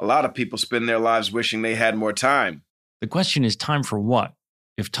 A lot of people spend their lives wishing they had more time. The question is, time for what?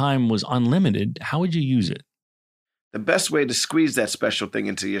 If time was unlimited, how would you use it? The best way to squeeze that special thing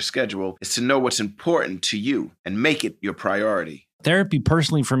into your schedule is to know what's important to you and make it your priority. Therapy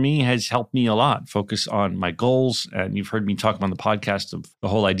personally for me has helped me a lot focus on my goals. And you've heard me talk on the podcast of the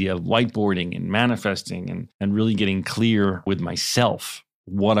whole idea of whiteboarding and manifesting and really getting clear with myself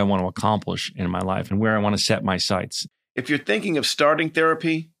what I want to accomplish in my life and where I want to set my sights. If you're thinking of starting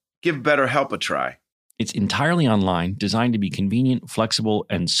therapy, give BetterHelp a try. It's entirely online, designed to be convenient, flexible,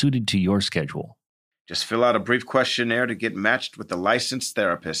 and suited to your schedule. Just fill out a brief questionnaire to get matched with a licensed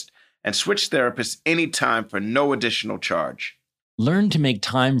therapist and switch therapists anytime for no additional charge. Learn to make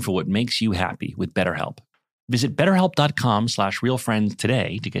time for what makes you happy with BetterHelp. Visit BetterHelp.com/realfriends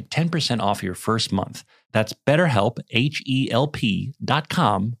today to get 10% off your first month. That's BetterHelp,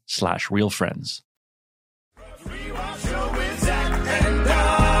 HELP.com/realfriends.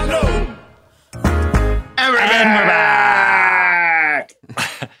 And we're back!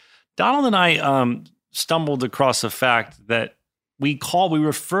 Donald and I stumbled across the fact that we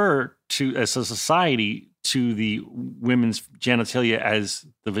refer to, as a society, to the women's genitalia as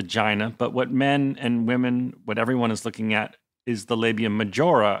the vagina, but what men and women, what everyone is looking at is the labia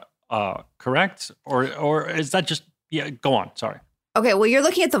majora, correct? Or is that just, go on, sorry. Okay, well, you're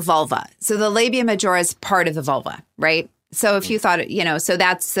looking at the vulva. So the labia majora is part of the vulva, right? So if you thought, so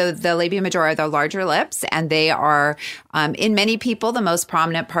the labia majora are the larger lips, and they are, in many people, the most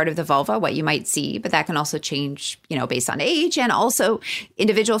prominent part of the vulva, what you might see, but that can also change, based on age and also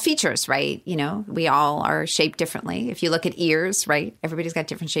individual features, right? We all are shaped differently. If you look at ears, right? Everybody's got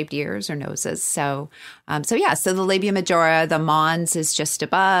different shaped ears or noses. So the labia majora, the mons is just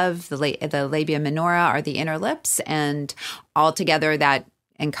above, the labia minora are the inner lips, and altogether that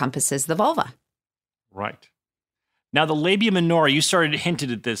encompasses the vulva. Right. Now, the labia minora, you hinted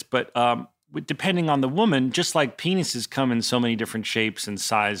at this, but depending on the woman, just like penises come in so many different shapes and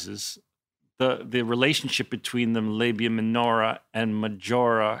sizes, the relationship between the labia minora and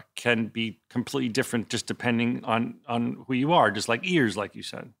majora can be completely different just depending on who you are, just like ears, like you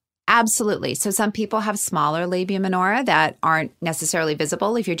said. Absolutely. So some people have smaller labia minora that aren't necessarily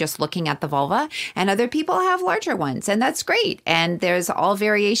visible if you're just looking at the vulva, and other people have larger ones, and that's great. And there's all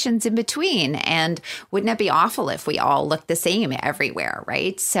variations in between. And wouldn't it be awful if we all looked the same everywhere,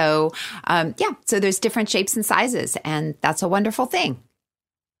 right? So, so there's different shapes and sizes, and that's a wonderful thing.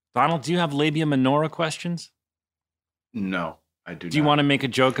 Donald, do you have labia minora questions? No, I do not. Do you want to make a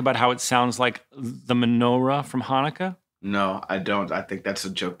joke about how it sounds like the menorah from Hanukkah? No, I don't. I think that's a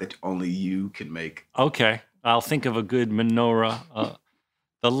joke that only you can make. Okay. I'll think of a good menorah.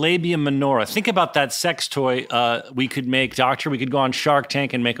 The labia minora. Think about that sex toy we could make, Doctor. We could go on Shark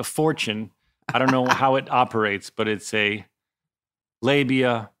Tank and make a fortune. I don't know how it operates, but it's a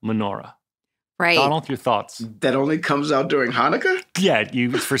labia minora. Right. Donald, your thoughts? That only comes out during Hanukkah? Yeah,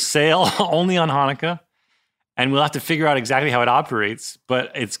 it's for sale only on Hanukkah. And we'll have to figure out exactly how it operates.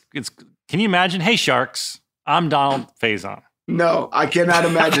 But it's. Can you imagine? Hey, sharks. I'm Donald Faison. No, I cannot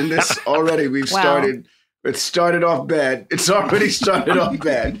imagine this already. It started off bad. It's already started off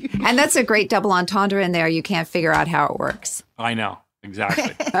bad. And that's a great double entendre in there. You can't figure out how it works. I know.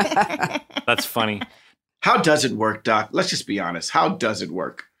 Exactly. That's funny. How does it work, Doc? Let's just be honest. How does it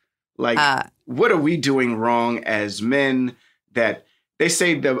work? What are we doing wrong as men that they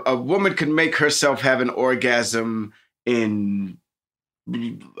say a woman can make herself have an orgasm in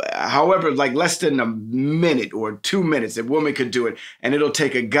however, less than a minute or 2 minutes, a woman could do it. And it'll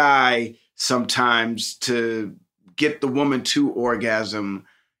take a guy sometimes to get the woman to orgasm.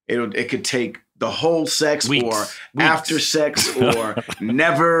 It could take the whole sex or after sex or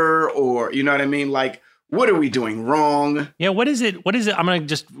never, or, you know what I mean? What are we doing wrong? Yeah, what is it? I'm going to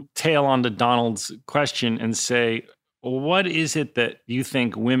just tail on to Donald's question and say, what is it that you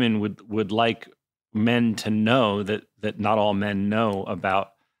think women would like men to know that not all men know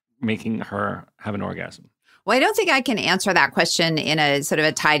about making her have an orgasm? Well, I don't think I can answer that question in a sort of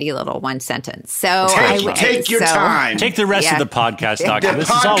a tidy little one sentence. So take your time. Take the rest of the podcast, Doctor. This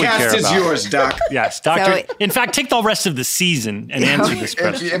is all we care about. The podcast is yours, Doc. Yes, Doctor. In fact, take the rest of the season and answer this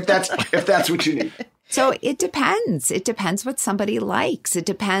question. If that's what you need. So it depends. It depends what somebody likes. It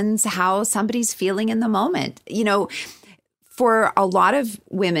depends how somebody's feeling in the moment. For a lot of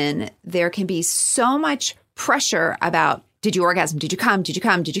women, there can be so much pressure about, did you orgasm? Did you come? Did you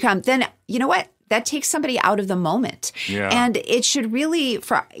come? Did you come? Then, you know what? That takes somebody out of the moment. Yeah. And it should really,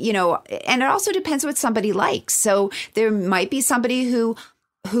 and it also depends what somebody likes. So there might be somebody who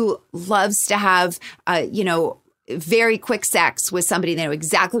loves to have, very quick sex with somebody. They know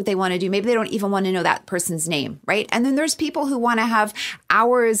exactly what they want to do. Maybe they don't even want to know that person's name, right? And then there's people who want to have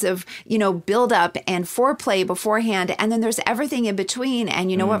hours of, build up and foreplay beforehand. And then there's everything in between.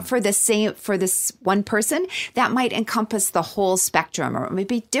 And you know what, for this one person, that might encompass the whole spectrum, or it may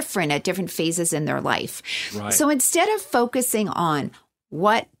be different at different phases in their life. Right. So instead of focusing on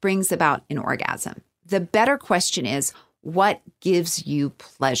what brings about an orgasm, the better question is, what gives you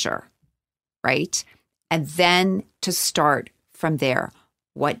pleasure, right? And then to start from there.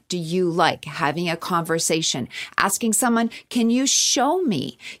 What do you like? Having a conversation, asking someone, can you show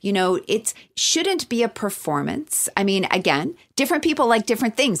me? It shouldn't be a performance. I mean, again, different people like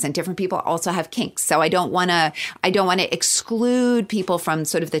different things, and different people also have kinks. So I don't want to exclude people from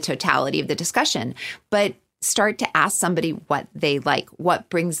sort of the totality of the discussion, but start to ask somebody what they like, what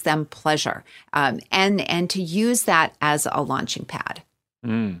brings them pleasure, and to use that as a launching pad.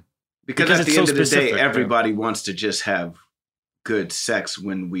 Because at the end of the day, everybody wants to just have good sex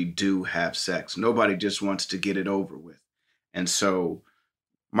when we do have sex. Nobody just wants to get it over with. And so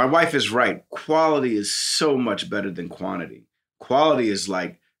my wife is right. Quality is so much better than quantity. Quality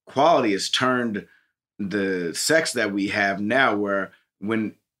has turned the sex that we have now, where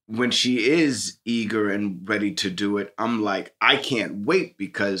when she is eager and ready to do it, I'm like, I can't wait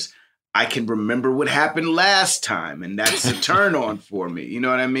because I can remember what happened last time. And that's a turn on for me. You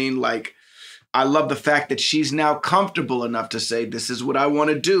know what I mean? Like, I love the fact that she's now comfortable enough to say, this is what I want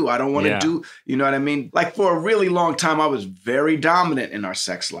to do. I don't want to do, you know what I mean? Like, for a really long time, I was very dominant in our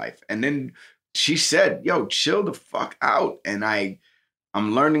sex life. And then she said, yo, chill the fuck out. And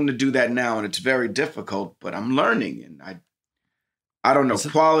I'm learning to do that now. And it's very difficult, but I'm learning. And I don't know.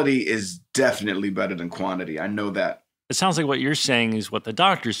 Quality is definitely better than quantity. I know that. It sounds like what you're saying is what the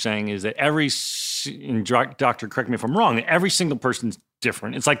doctor's saying is that doctor, correct me if I'm wrong, every single person's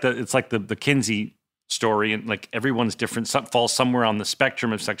different. It's like the Kinsey story, and like everyone's different. Some falls somewhere on the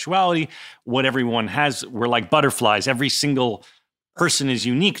spectrum of sexuality. What everyone has, we're like butterflies. Every single person is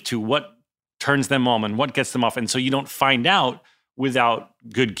unique to what turns them on and what gets them off. And so you don't find out without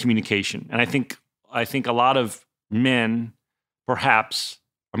good communication. And I think a lot of men, perhaps,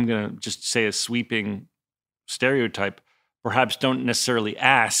 I'm going to just say a sweeping stereotype, perhaps don't necessarily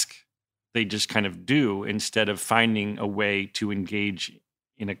ask. They just kind of do, instead of finding a way to engage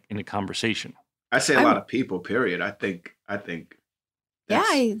in a conversation. I say a lot of people, period. I think.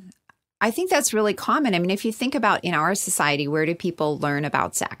 Yeah, I think that's really common. I mean, if you think about in our society, where do people learn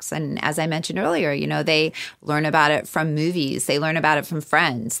about sex? And as I mentioned earlier, they learn about it from movies. They learn about it from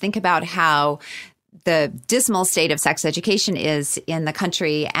friends. Think about how the dismal state of sex education is in the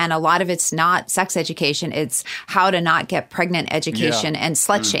country. And a lot of it's not sex education. It's how to not get pregnant education and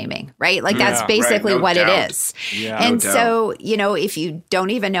slut shaming, right? Like that's basically what it is. Yeah, and so, if you don't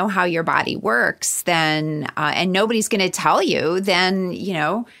even know how your body works, then, and nobody's going to tell you, then,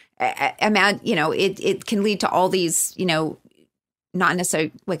 it can lead to all these, not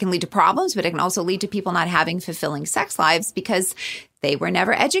necessarily what can lead to problems, but it can also lead to people not having fulfilling sex lives because they were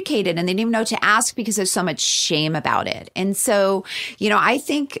never educated and they didn't even know what to ask because there's so much shame about it. And so, I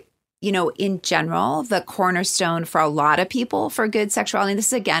think, in general, the cornerstone for a lot of people for good sexuality, and this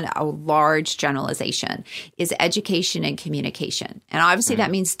is, again, a large generalization, is education and communication. And obviously that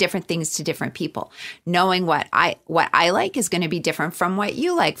means different things to different people. Knowing what I like is going to be different from what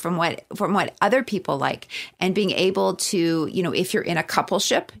you like, from what other people like. And being able to, if you're in a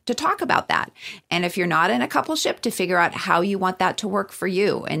coupleship, to talk about that. And if you're not in a coupleship, to figure out how you want that to work for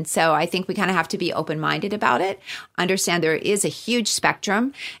you. And so I think we kind of have to be open-minded about it, understand there is a huge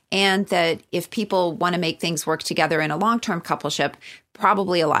spectrum, and that if people want to make things work together in a long-term coupleship,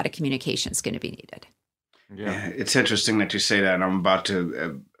 probably a lot of communication is going to be needed. Yeah, it's interesting that you say that. And I'm about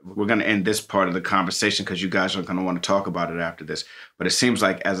to, we're going to end this part of the conversation because you guys are going to want to talk about it after this. But it seems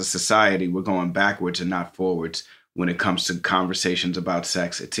like as a society, we're going backwards and not forwards when it comes to conversations about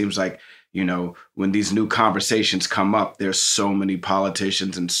sex. It seems like, when these new conversations come up, there's so many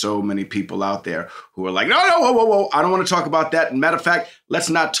politicians and so many people out there who are like, no, whoa, I don't want to talk about that. And matter of fact, let's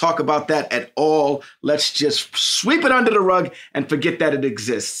not talk about that at all. Let's just sweep it under the rug and forget that it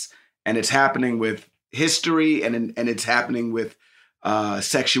exists. And it's happening with history and it's happening with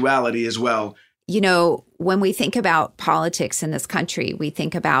sexuality as well. When we think about politics in this country, we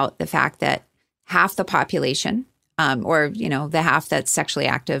think about the fact that half the population or, the half that's sexually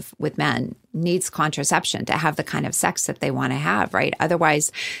active with men needs contraception to have the kind of sex that they want to have, right?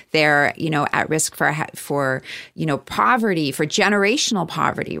 Otherwise, they're, at risk for poverty, for generational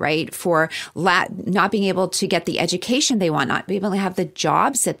poverty, right? For not being able to get the education they want, not being able to have the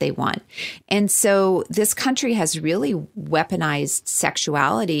jobs that they want. And so this country has really weaponized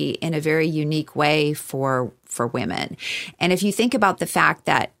sexuality in a very unique way for women. And if you think about the fact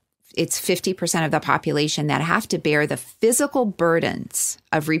that it's 50% of the population that have to bear the physical burdens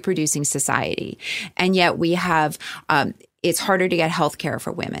of reproducing society. And yet we have, it's harder to get health care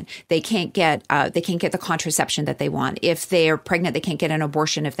for women. They can't get the contraception that they want. If they're pregnant, they can't get an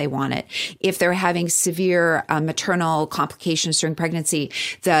abortion if they want it. If they're having severe maternal complications during pregnancy,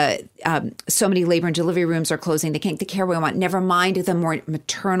 so many labor and delivery rooms are closing. They can't get the care we want. Never mind the more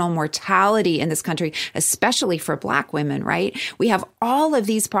maternal mortality in this country, especially for Black women, right? We have all of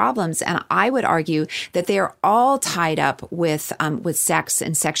these problems, and I would argue that they are all tied up with sex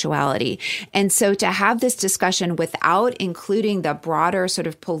and sexuality. And so to have this discussion without including the broader sort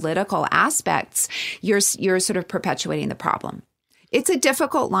of political aspects, you're sort of perpetuating the problem. It's a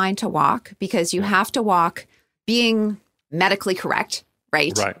difficult line to walk because you have to walk being medically correct,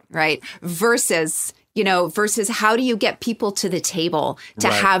 right? Right. Versus how do you get people to the table to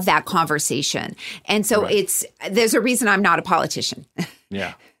have that conversation? And so there's a reason I'm not a politician.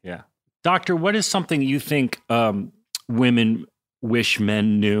 Yeah. Doctor, what is something you think women wish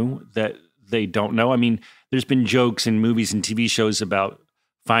men knew that they don't know? I mean, there's been jokes in movies and TV shows about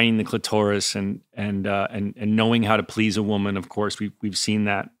finding the clitoris and knowing how to please a woman. Of course, we've seen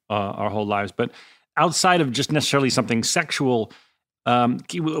that our whole lives. But outside of just necessarily something sexual,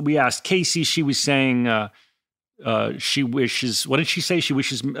 we asked Casey. She was saying she wishes. What did she say? She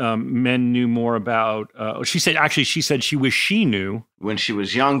wishes men knew more about. She said she wished she knew when she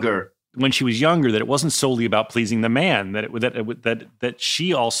was younger. That it wasn't solely about pleasing the man, that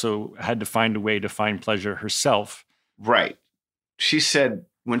she also had to find a way to find pleasure herself. Right. She said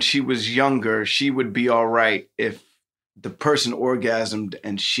when she was younger, she would be all right if the person orgasmed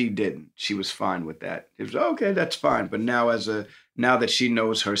and she didn't. She was fine with that. It was okay, that's fine. But now that she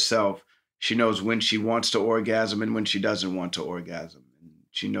knows herself, she knows when she wants to orgasm and when she doesn't want to orgasm. And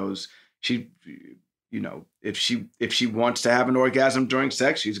she knows if she wants to have an orgasm during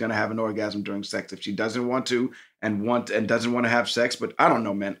sex, she's going to have an orgasm during sex. If she doesn't want to and doesn't want to have sex, but I don't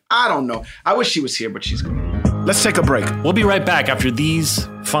know, man. I don't know. I wish she was here, but she's gone. Let's take a break. We'll be right back after these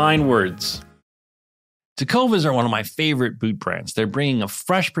fine words. Tecovas are one of my favorite boot brands. They're bringing a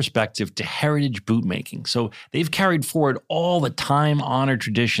fresh perspective to heritage boot making. So they've carried forward all the time-honored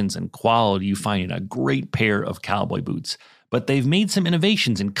traditions and quality you find in a great pair of cowboy boots. But they've made some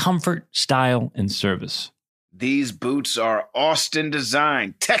innovations in comfort, style, and service. These boots are Austin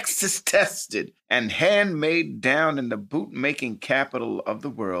designed, Texas tested, and handmade down in the boot-making capital of the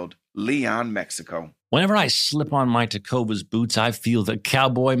world, Leon, Mexico. Whenever I slip on my Tecovas boots, I feel the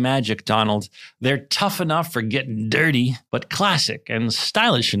cowboy magic, Donald. They're tough enough for getting dirty, but classic and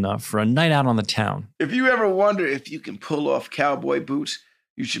stylish enough for a night out on the town. If you ever wonder if you can pull off cowboy boots,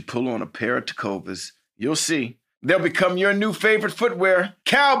 you should pull on a pair of Tecovas. You'll see. They'll become your new favorite footwear.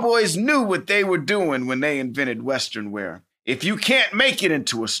 Cowboys knew what they were doing when they invented Western wear. If you can't make it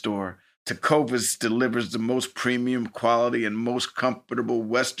into a store, Tecovas delivers the most premium quality and most comfortable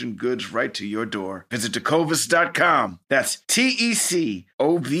Western goods right to your door. Visit Tecovas.com. That's TECOVAS.com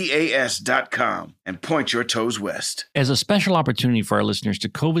and point your toes west. As a special opportunity for our listeners,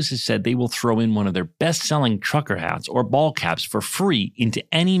 Tecovas has said they will throw in one of their best-selling trucker hats or ball caps for free into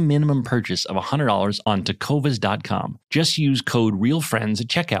any minimum purchase of $100 on Tecovas.com. Just use code REALFRIENDS at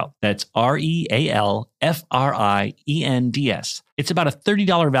checkout. That's REALFRIENDS. It's about a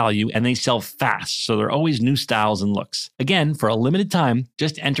 $30 value, and they sell fast, so there are always new styles and looks. Again, for a limited time,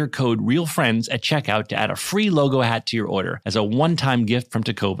 just enter code REALFRIENDS at checkout to add a free logo hat to your order as a one-time gift from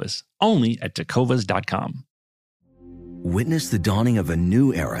Tecovas, only at Tecovas.com. Witness the dawning of a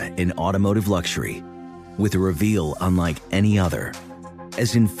new era in automotive luxury with a reveal unlike any other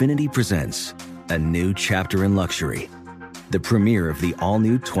as Infiniti presents a new chapter in luxury, the premiere of the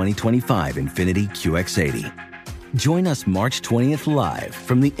all-new 2025 Infiniti QX80. Join us March 20th live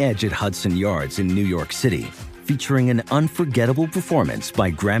from the Edge at Hudson Yards in New York City, featuring an unforgettable performance by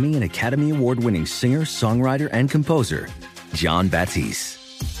Grammy and Academy Award-winning singer, songwriter, and composer, Jon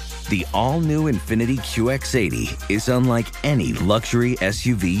Batiste. The all-new Infiniti QX80 is unlike any luxury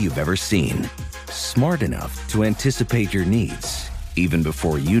SUV you've ever seen. Smart enough to anticipate your needs, even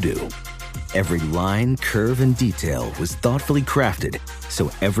before you do. Every line, curve, and detail was thoughtfully crafted, so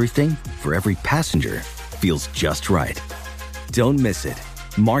everything for every passenger feels just right. Don't miss it.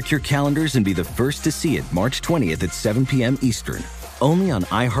 Mark your calendars and be the first to see it March 20th at 7 p.m. Eastern, only on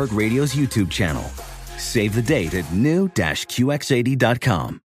iHeartRadio's YouTube channel. Save the date at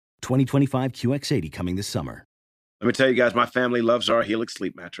new-QX80.com. 2025 QX80 coming this summer. Let me tell you guys, my family loves our Helix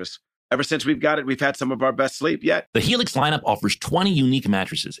sleep mattress. Ever since we've got it, we've had some of our best sleep yet. The Helix lineup offers 20 unique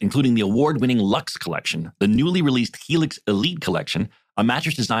mattresses, including the award-winning Luxe Collection, the newly released Helix Elite Collection, a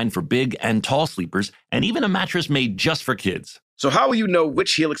mattress designed for big and tall sleepers, and even a mattress made just for kids. So how will you know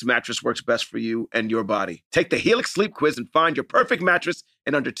which Helix mattress works best for you and your body? Take the Helix Sleep Quiz and find your perfect mattress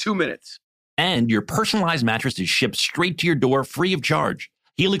in under 2 minutes. And your personalized mattress is shipped straight to your door free of charge.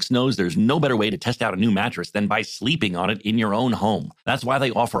 Helix knows there's no better way to test out a new mattress than by sleeping on it in your own home. That's why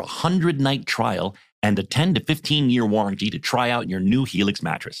they offer a 100-night trial and a 10 to 15-year warranty to try out your new Helix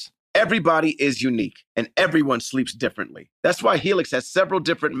mattress. Everybody is unique, and everyone sleeps differently. That's why Helix has several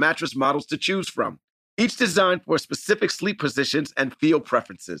different mattress models to choose from, each designed for specific sleep positions and feel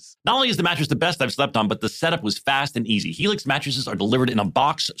preferences. Not only is the mattress the best I've slept on, but the setup was fast and easy. Helix mattresses are delivered in a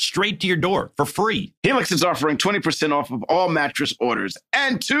box straight to your door for free. Helix is offering 20% off of all mattress orders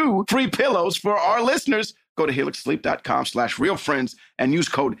and 2 free pillows for our listeners. Go to helixsleep.com/realfriends and use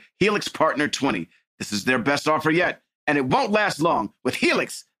code HelixPartner20. This is their best offer yet, and it won't last long. With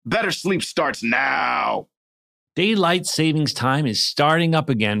Helix, better sleep starts now. Daylight savings time is starting up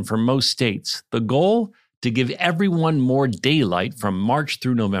again for most states. The goal? To give everyone more daylight from March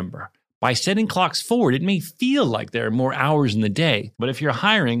through November. By setting clocks forward, it may feel like there are more hours in the day, but if you're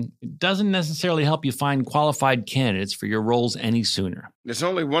hiring, it doesn't necessarily help you find qualified candidates for your roles any sooner. There's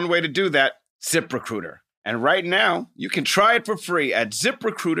only one way to do that, ZipRecruiter. And right now, you can try it for free at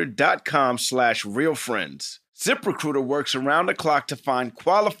ziprecruiter.com/realfriends. ZipRecruiter works around the clock to find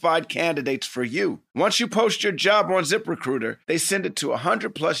qualified candidates for you. Once you post your job on ZipRecruiter, they send it to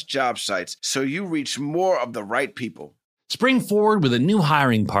 100+ job sites so you reach more of the right people. Spring forward with a new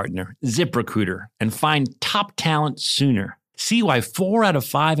hiring partner, ZipRecruiter, and find top talent sooner. See why 4 out of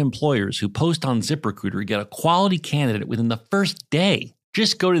 5 employers who post on ZipRecruiter get a quality candidate within the first day.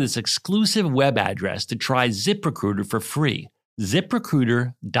 Just go to this exclusive web address to try ZipRecruiter for free.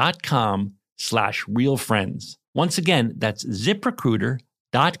 ZipRecruiter.com/realfriends. Once again, that's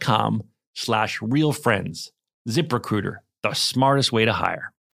ZipRecruiter.com/realfriends. ZipRecruiter, the smartest way to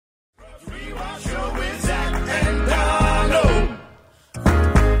hire.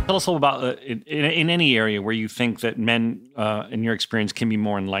 Tell us a little about in any area where you think that men, in your experience, can be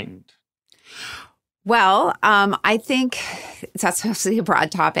more enlightened. Well, I think that's obviously a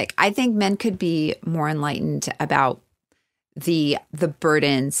broad topic. I think men could be more enlightened about the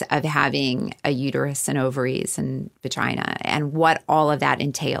burdens of having a uterus and ovaries and vagina and what all of that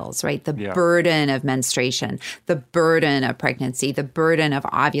entails, right? The burden of menstruation, the burden of pregnancy, the burden of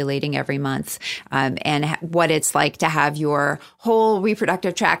ovulating every month, and what it's like to have your whole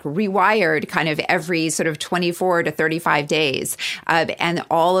reproductive tract rewired kind of every sort of 24 to 35 days, and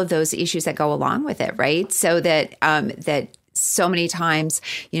all of those issues that go along with it, right? So that so many times,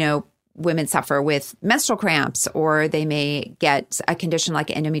 women suffer with menstrual cramps, or they may get a condition like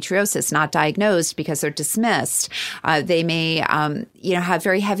endometriosis, not diagnosed because they're dismissed. They may, have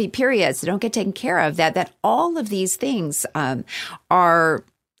very heavy periods that don't get taken care of. That all of these things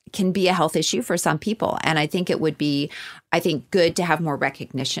can be a health issue for some people. And I think it would be, good to have more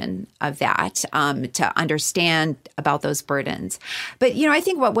recognition of that, to understand about those burdens. But, I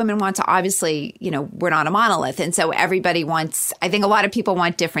think what women want to, obviously, we're not a monolith. And so everybody wants, I think a lot of people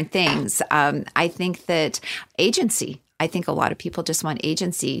want different things. I think that agency, I think a lot of people just want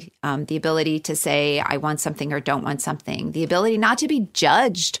agency, the ability to say, I want something or don't want something, the ability not to be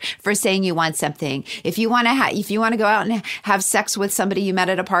judged for saying you want something. If you want to go out and have sex with somebody you met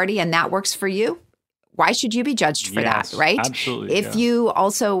at a party and that works for you, why should you be judged for that, right? Absolutely. If you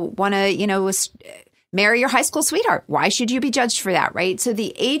also want to, marry your high school sweetheart, why should you be judged for that, right? So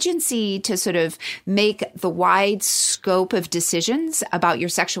the agency to sort of make the wide scope of decisions about your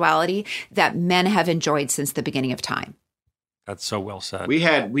sexuality that men have enjoyed since the beginning of time. That's so well said. We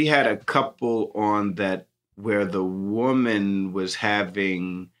had a couple on that where the woman was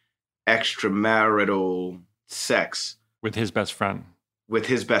having extramarital sex with his best friend.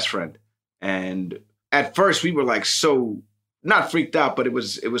 And at first we were like so not freaked out, but it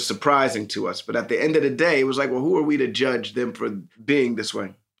was surprising to us. But at the end of the day, it was like, well, who are we to judge them for being this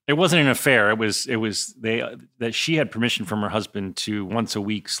way? It wasn't an affair. It was that she had permission from her husband to once a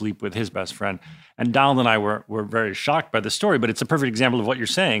week sleep with his best friend. And Donald and I were very shocked by the story, but it's a perfect example of what you're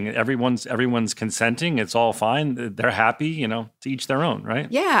saying. Everyone's consenting. It's all fine. They're happy, to each their own, right?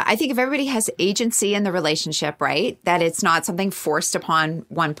 Yeah. I think if everybody has agency in the relationship, right, that it's not something forced upon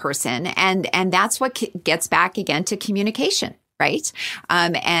one person. And that's what gets back again to communication. right?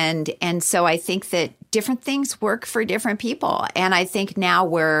 And so I think that different things work for different people. And I think now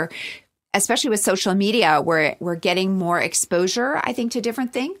especially with social media, we're getting more exposure, I think, to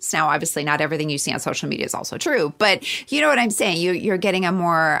different things. Now, obviously, not everything you see on social media is also true, but you know what I'm saying? You're getting a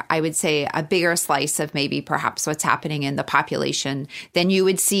more, I would say, a bigger slice of maybe perhaps what's happening in the population than you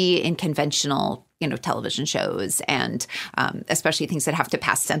would see in conventional, television shows, and especially things that have to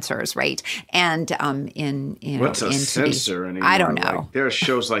pass censors, right? And what's a censor anymore? I don't know. Like, there are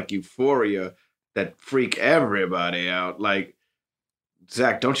shows like Euphoria that freak everybody out. Like,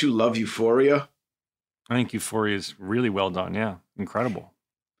 Zach, don't you love Euphoria? I think Euphoria is really well done. Yeah, incredible.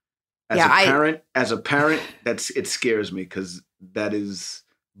 As a parent, it scares me because that is.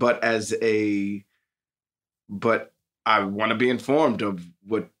 But I want to be informed of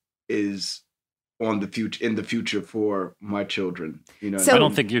what is in the future for my children. So, I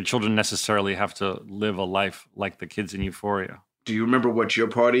don't think your children necessarily have to live a life like the kids in Euphoria. Do you remember what your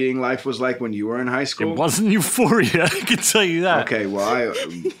partying life was like when you were in high school? It wasn't Euphoria, I can tell you that. Okay, well,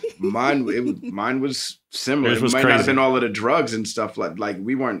 mine was similar. Yours was it might crazy. not have been all of the drugs and stuff like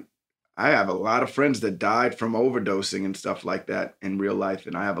we weren't. I have a lot of friends that died from overdosing and stuff like that in real life,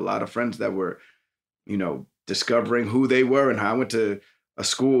 and I have a lot of friends that were, discovering who they were. And I went to a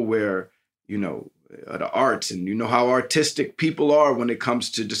school where, the arts, and how artistic people are when it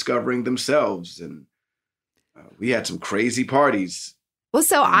comes to discovering themselves, and we had some crazy parties. Well,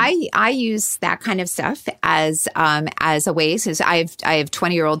 so I use that kind of stuff as a way. So I have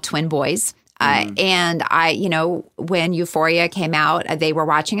 20-year-old twin boys. And when Euphoria came out, they were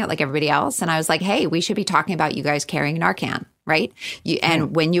watching it like everybody else. And I was like, hey, we should be talking about you guys carrying Narcan, right?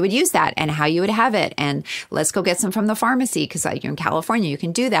 And when you would use that and how you would have it. And let's go get some from the pharmacy because you're in California, you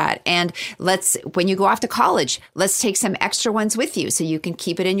can do that. And when you go off to college, let's take some extra ones with you so you can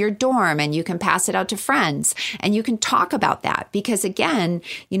keep it in your dorm and you can pass it out to friends and you can talk about that. Because again,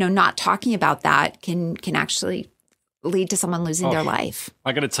 not talking about that can actually lead to someone losing their life.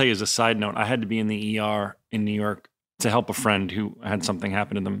 I got to tell you, as a side note, I had to be in the ER in New York to help a friend who had something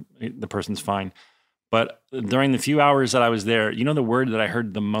happen to them. The person's fine. But during the few hours that I was there, the word that I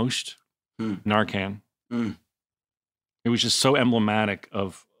heard the most? Narcan. It was just so emblematic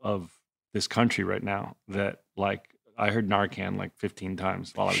of this country right now that I heard Narcan 15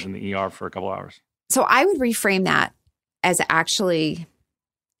 times while I was in the ER for a couple hours. So I would reframe that as actually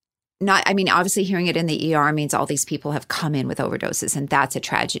obviously hearing it in the ER means all these people have come in with overdoses, and that's a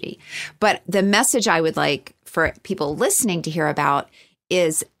tragedy. But the message I would like for people listening to hear about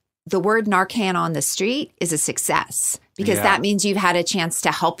is the word Narcan on the street is a success because that means you've had a chance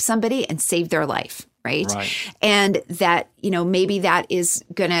to help somebody and save their life, right? And that, maybe that is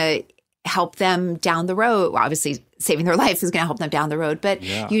going to help them down the road. Well, obviously, saving their life is going to help them down the road, but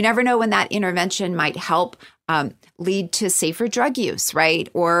you never know when that intervention might help lead to safer drug use, right?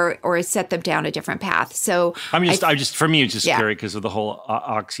 Or set them down a different path. So for me, it's just scary because of the whole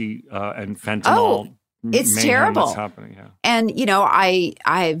oxy and fentanyl. It's terrible. That's happening. Yeah. And I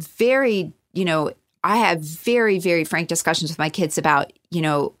have very, very frank discussions with my kids about,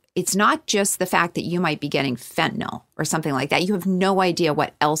 it's not just the fact that you might be getting fentanyl or something like that. You have no idea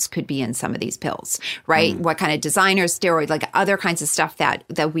what else could be in some of these pills, right? What kind of designers, steroids, other kinds of stuff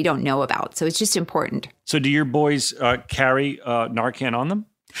that we don't know about. So it's just important. So do your boys carry Narcan on them?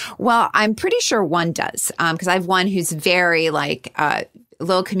 Well, I'm pretty sure one does because I have one who's very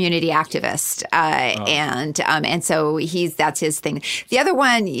little community activist, and so that's his thing. The other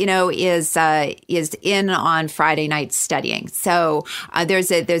one, is in on Friday nights studying. So there's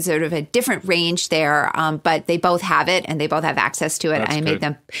sort of a different range there, but they both have it and they both have access to it. That's I made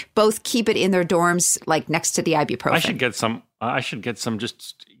them both keep it in their dorms, next to the ibuprofen. I should get some.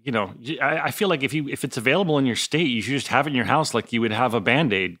 Just I feel like if it's available in your state, you should just have it in your house like you would have a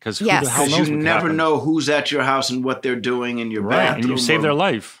Band-Aid because who the hell knows? You never know who's at your house and what they're doing in your bathroom. And you save their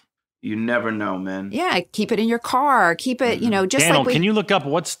life. You never know, man. Yeah, keep it in your car. Keep it, just Daniel, like can you look up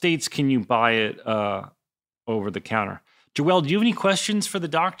what states can you buy it over the counter? Joelle, do you have any questions for the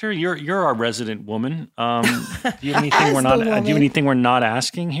doctor? You're our resident woman. Do you have anything we're not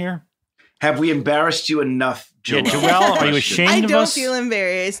asking here? Have we embarrassed you enough, Joelle? Yeah, Joelle, are you ashamed of us? I don't feel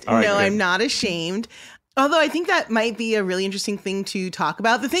embarrassed. Right, no, good. I'm not ashamed. Although I think that might be a really interesting thing to talk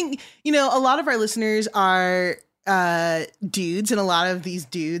about. The thing, a lot of our listeners are dudes, and a lot of these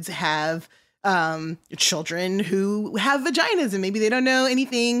dudes have children who have vaginas, and maybe they don't know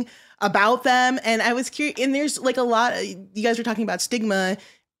anything about them. And I was curious, and there's a lot, you guys were talking about stigma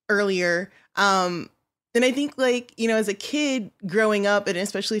earlier. And I think as a kid growing up, and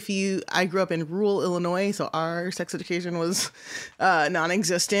especially I grew up in rural Illinois, so our sex education was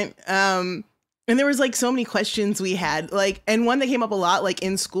non-existent. And there was like so many questions we had, like, and one that came up a lot, like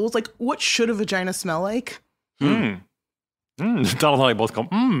in schools, like, what should a vagina smell like? Donald and I both go,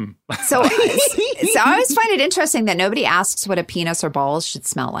 So I always find it interesting that nobody asks what a penis or balls should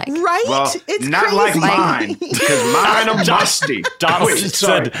smell like. Right? Well, it's not crazy. like mine, because mine are musty. Donald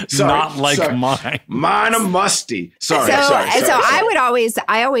said, not like mine. Mine are musty. Sorry. So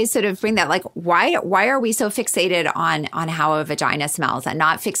I always sort of bring that, like, why are we so fixated on how a vagina smells and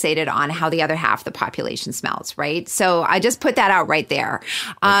not fixated on how the other half of the population smells, right? So I just put that out right there.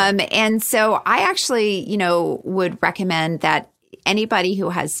 And so I actually, would recommend that anybody who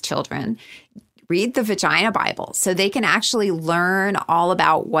has children read the Vagina Bible so they can actually learn all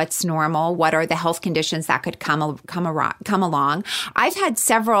about what's normal, what are the health conditions that could come along. I've had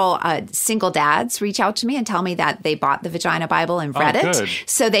several single dads reach out to me and tell me that they bought the Vagina Bible and read it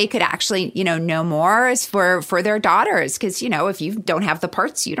so they could actually, know more for their daughters. Because, if you don't have the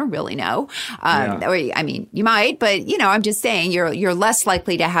parts, you don't really know. Or, I mean, you might, but, I'm just saying you're less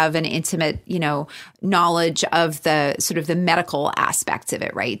likely to have an intimate, knowledge of the sort of the medical aspects of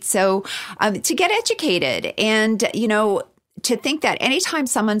it, right? So to get educated and, to think that anytime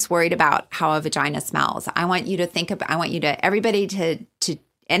someone's worried about how a vagina smells, I want you to everybody to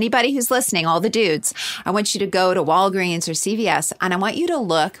anybody who's listening, all the dudes, I want you to go to Walgreens or CVS and I want you to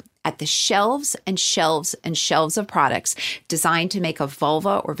look at the shelves and shelves and shelves of products designed to make a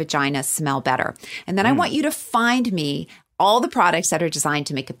vulva or vagina smell better. And then I want you to find me all the products that are designed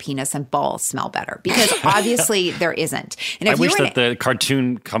to make a penis and balls smell better, because obviously there isn't. And if I wish that the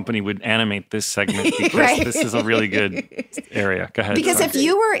cartoon company would animate this segment, because this is a really good area. Go ahead. Because if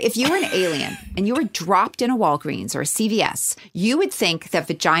you were an alien and you were dropped in a Walgreens or a CVS, you would think that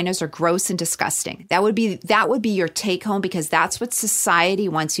vaginas are gross and disgusting. That would be your take home, because that's what society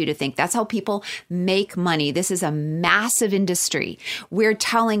wants you to think. That's how people make money. This is a massive industry. We're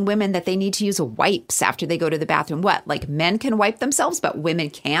telling women that they need to use wipes after they go to the bathroom. What? Like men can wipe themselves, but women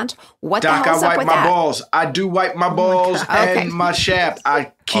can't? What Doc, the hell's up with that? I wipe my balls. I do wipe my balls and my shaft.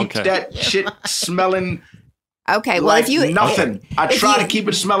 I keep that shit smelling well, like if you nothing. I try to keep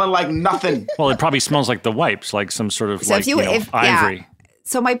it smelling like nothing. Well, it probably smells like the wipes, like some sort of ivory. Yeah.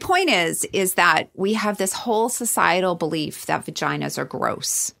 So my point is that we have this whole societal belief that vaginas are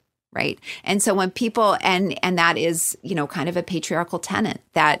gross. Right. And so when people and that is, kind of a patriarchal tenet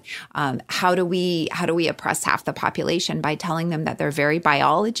that how do we oppress half the population by telling them that their very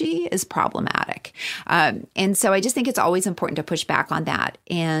biology is problematic. And so I just think it's always important to push back on that.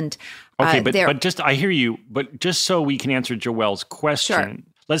 And but just I hear you. But just so we can answer Joelle's question,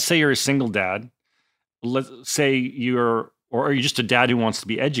 let's say you're a single dad. Let's say you're just a dad who wants to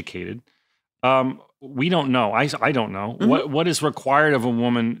be educated. We don't know. I don't know what is required of a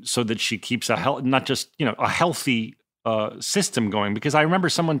woman so that she keeps not just a healthy system going. Because I remember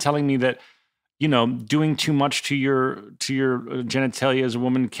someone telling me that doing too much to your genitalia as a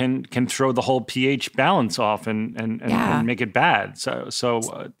woman can throw the whole pH balance off and make it bad.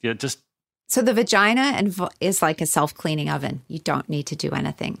 So the vagina is like a self-cleaning oven. You don't need to do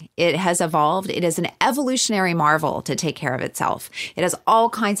anything. It has evolved. It is an evolutionary marvel to take care of itself. It has all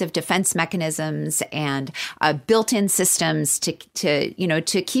kinds of defense mechanisms and built-in systems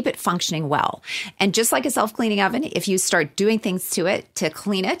to keep it functioning well. And just like a self-cleaning oven, if you start doing things to it to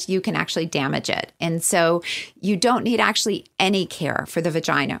clean it, you can actually damage it. And so you don't need actually any care for the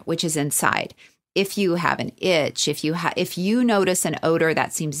vagina, which is inside. If you have an itch, if you notice an odor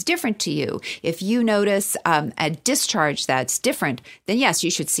that seems different to you, if you notice a discharge that's different, then yes,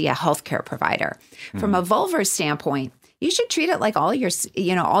 you should see a healthcare provider. From a vulvar standpoint, you should treat it like all your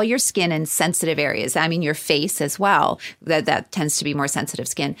skin in sensitive areas. I mean, your face as well. That tends to be more sensitive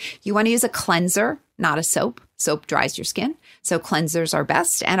skin. You want to use a cleanser, not a soap. Soap dries your skin. So cleansers are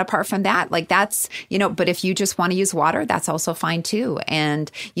best. And apart from that, but if you just want to use water, that's also fine too. And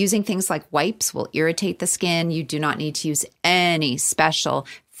using things like wipes will irritate the skin. You do not need to use any special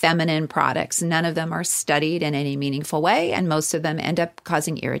feminine products. None of them are studied in any meaningful way. And most of them end up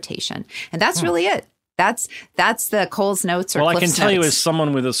causing irritation. And that's really it. That's the Cole's Notes or Cliff's Notes. I can tell you as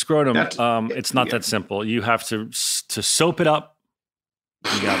someone with a scrotum, it's not that simple. You have to soap it up.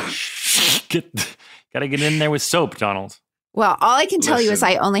 You gotta get in there with soap, Donald. Well, all I can tell you is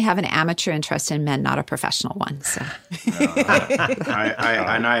I only have an amateur interest in men, not a professional one. So,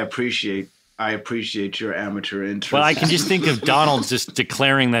 I appreciate your amateur interest. Well, I can just think of Donald just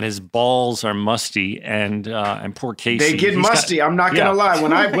declaring that his balls are musty, and poor Casey. They get musty. I'm not gonna lie.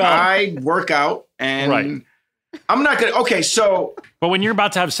 When I work out, and I'm not gonna. Okay, so but when you're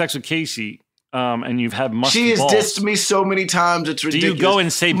about to have sex with Casey, and you've had musty She has balls. dissed me so many times, it's ridiculous. Do you go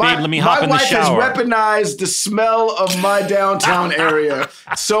and say, babe, let me hop in the shower? My wife has weaponized the smell of my downtown area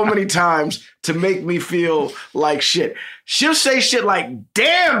so many times to make me feel like shit. She'll say shit like,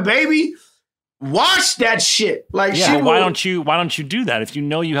 damn, baby, wash that shit. Like, yeah, why don't you do that? If you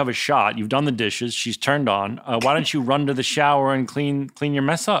know you have a shot, you've done the dishes, she's turned on, why don't you run to the shower and clean your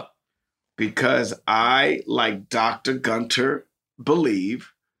mess up? Because I, like Dr. Gunter,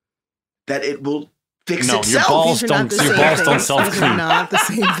 believe that it will fix itself. Your balls don't self-clean. Not the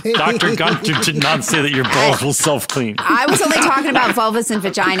same thing. Dr. Gunter did not say that your balls will self-clean. I was only talking about vulvas and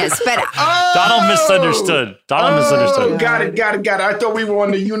vaginas, but Donald misunderstood. Got it. I thought we were on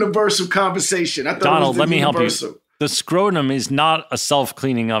the universal conversation. Donald, let me help you. The scrotum is not a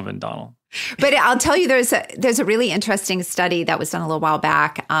self-cleaning oven, Donald. But I'll tell you, there's a really interesting study that was done a little while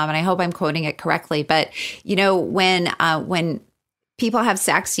back, and I hope I'm quoting it correctly. But when people have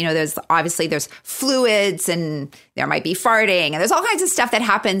sex, there's fluids and there might be farting and there's all kinds of stuff that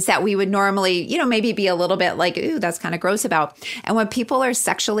happens that we would normally, maybe be a little bit like, ooh, that's kind of gross about. And when people are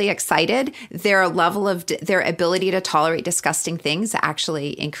sexually excited, their level of their ability to tolerate disgusting things actually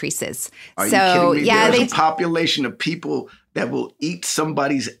increases. Are you kidding me? There's a population of people that will eat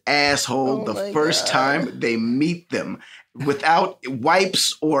somebody's asshole the first time they meet them without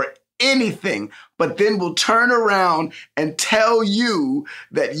wipes or anything, but then will turn around and tell you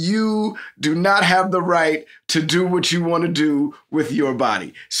that you do not have the right to do what you want to do with your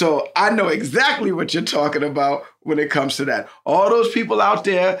body. So I know exactly what you're talking about when it comes to that. All those people out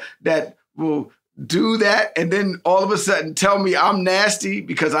there that will do that and then all of a sudden tell me I'm nasty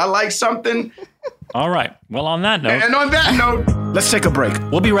because I like something. All right. Well, on that note. And on that note, let's take a break.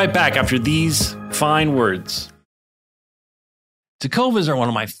 We'll be right back after these fine words. Tecovas are one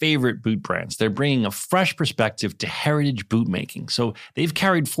of my favorite boot brands. They're bringing a fresh perspective to heritage boot making. So they've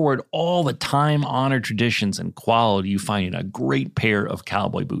carried forward all the time-honored traditions and quality you find in a great pair of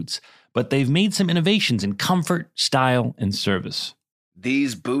cowboy boots. But they've made some innovations in comfort, style, and service.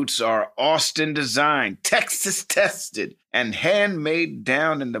 These boots are Austin designed, Texas tested, and handmade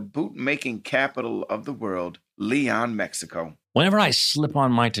down in the boot-making capital of the world, Leon, Mexico. Whenever I slip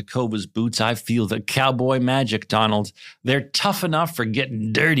on my Tecovas boots, I feel the cowboy magic, Donald. They're tough enough for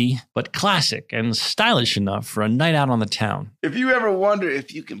getting dirty, but classic and stylish enough for a night out on the town. If you ever wonder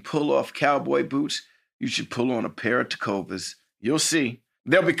if you can pull off cowboy boots, you should pull on a pair of Tecovas. You'll see.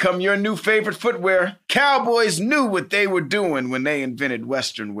 They'll become your new favorite footwear. Cowboys knew what they were doing when they invented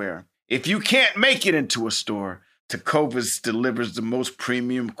Western wear. If you can't make it into a store, Tecovas delivers the most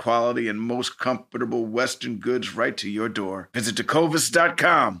premium quality and most comfortable Western goods right to your door. Visit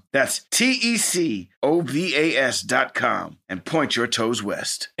tecovas.com. That's TECOVAS.com and point your toes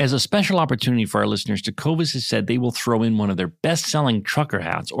west. As a special opportunity for our listeners, Tecovas has said they will throw in one of their best-selling trucker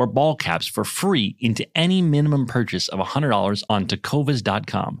hats or ball caps for free into any minimum purchase of $100 on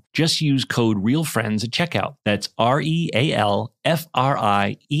tecovas.com. Just use code REALFRIENDS at checkout. That's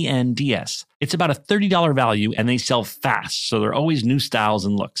REALFRIENDS. It's about a $30 value, and they sell fast, so there are always new styles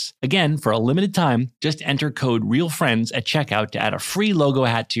and looks. Again, for a limited time, just enter code REALFRIENDS at checkout to add a free logo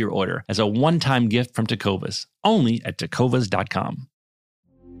hat to your order as a one-time gift from Tecovas, only at tecovas.com.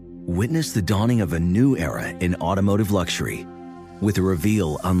 Witness the dawning of a new era in automotive luxury with a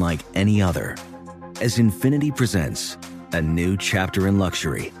reveal unlike any other as Infiniti presents a new chapter in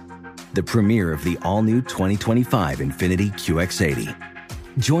luxury, the premiere of the all-new 2025 Infiniti QX80.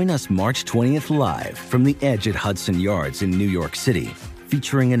 Join us March 20th live from the Edge at Hudson Yards in New York City,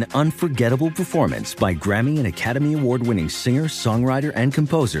 featuring an unforgettable performance by Grammy and Academy Award-winning singer, songwriter, and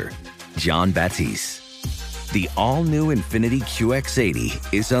composer, Jon Batiste. The all-new Infiniti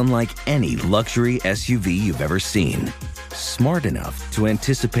QX80 is unlike any luxury SUV you've ever seen. Smart enough to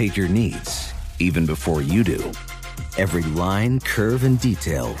anticipate your needs, even before you do. Every line, curve, and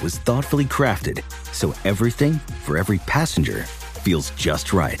detail was thoughtfully crafted, so everything for every passenger feels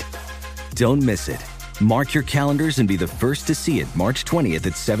just right. Don't miss it. Mark your calendars and be the first to see it March 20th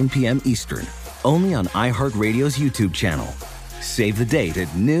at 7 p.m. Eastern, only on iHeartRadio's YouTube channel. Save the date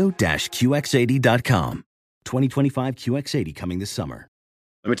at new-QX80.com. 2025 QX80 coming this summer.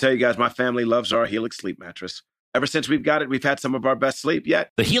 Let me tell you guys, my family loves our Helix sleep mattress. Ever since we've got it, we've had some of our best sleep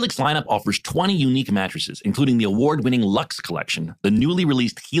yet. The Helix lineup offers 20 unique mattresses, including the award-winning Luxe Collection, the newly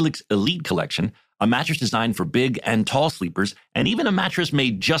released Helix Elite Collection, a mattress designed for big and tall sleepers, and even a mattress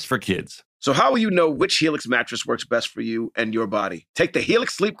made just for kids. So how will you know which Helix mattress works best for you and your body? Take the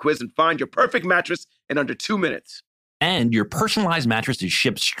Helix Sleep Quiz and find your perfect mattress in under 2 minutes. And your personalized mattress is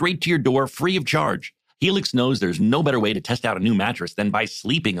shipped straight to your door free of charge. Helix knows there's no better way to test out a new mattress than by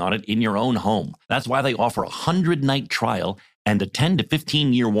sleeping on it in your own home. That's why they offer a 100-night trial and a 10 to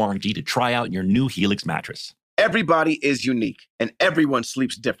 15-year warranty to try out your new Helix mattress. Everybody is unique, and everyone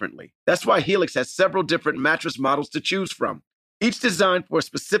sleeps differently. That's why Helix has several different mattress models to choose from, each designed for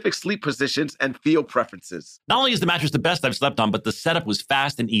specific sleep positions and feel preferences. Not only is the mattress the best I've slept on, but the setup was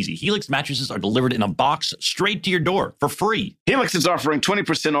fast and easy. Helix mattresses are delivered in a box straight to your door for free. Helix is offering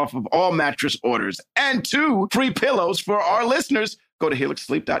 20% off of all mattress orders and 2 free pillows for our listeners. Go to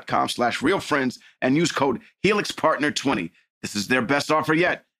helixsleep.com/realfriends and use code HelixPartner20. This is their best offer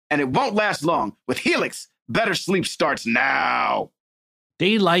yet, and it won't last long. With Helix, better sleep starts now.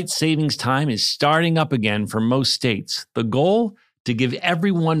 Daylight savings time is starting up again for most states. The goal? To give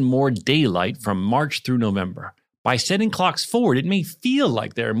everyone more daylight from March through November. By setting clocks forward, it may feel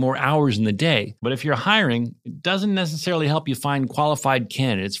like there are more hours in the day, but if you're hiring, it doesn't necessarily help you find qualified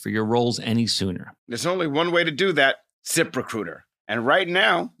candidates for your roles any sooner. There's only one way to do that, ZipRecruiter. And right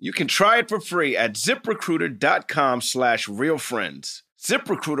now, you can try it for free at ziprecruiter.com/realfriends.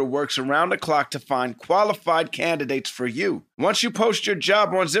 ZipRecruiter works around the clock to find qualified candidates for you. Once you post your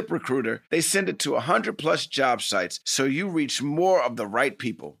job on ZipRecruiter, they send it to 100+ job sites so you reach more of the right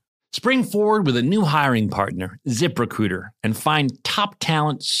people. Spring forward with a new hiring partner, ZipRecruiter, and find top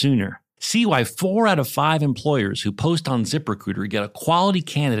talent sooner. See why 4 out of 5 employers who post on ZipRecruiter get a quality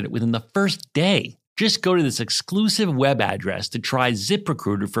candidate within the first day. Just go to this exclusive web address to try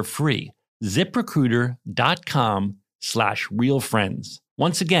ZipRecruiter for free. ZipRecruiter.com/realfriends.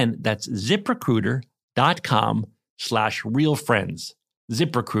 Once again, that's ZipRecruiter.com/realfriends.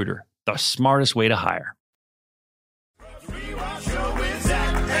 ZipRecruiter, the smartest way to hire.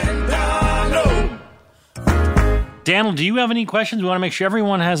 Daniel, do you have any questions? We want to make sure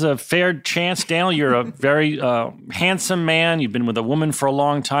everyone has a fair chance. Daniel, you're a very handsome man. You've been with a woman for a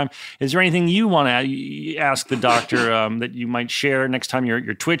long time. Is there anything you want to ask the doctor that you might share next time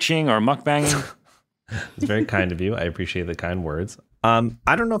you're twitching or mukbanging? It's very kind of you. I appreciate the kind words. I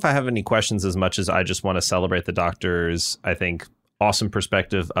don't know if I have any questions as much as I just want to celebrate the doctor's, I think, awesome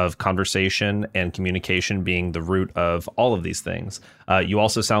perspective of conversation and communication being the root of all of these things. You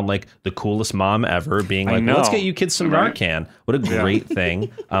also sound like the coolest mom ever, being like, well, let's get you kids some Narcan. What a great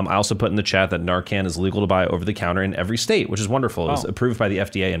thing. I also put in the chat that Narcan is legal to buy over the counter in every state, which is wonderful. It was approved by the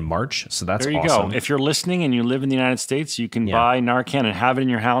FDA in March, so that's awesome. There you go. If you're listening and you live in the United States, you can buy Narcan and have it in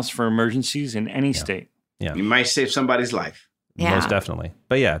your house for emergencies in any state. Yeah, you might save somebody's life. Yeah. Most definitely.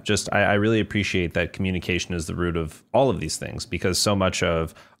 But yeah, just I really appreciate that communication is the root of all of these things, because so much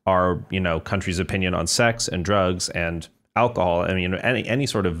of our, country's opinion on sex and drugs and alcohol, I mean, any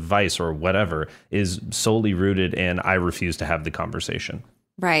sort of vice or whatever is solely rooted in I refuse to have the conversation.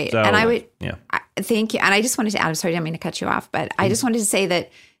 Right. So, and I would thank you. And I just wanted to add, I'm sorry, I didn't mean to cut you off, but I just wanted to say that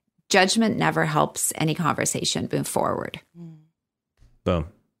judgment never helps any conversation move forward. Boom.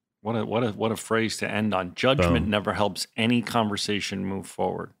 What a phrase to end on. Judgment never helps any conversation move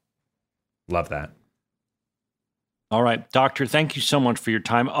forward. Love that. All right, Doctor, thank you so much for your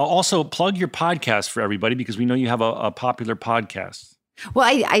time. Also, plug your podcast for everybody, because we know you have a popular podcast.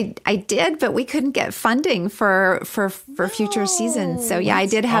 Well, I did, but we couldn't get funding for future seasons. So yeah, I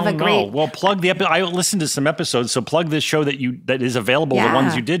did have a great. Well, plug the episode. I listened to some episodes, so plug this show that is available. The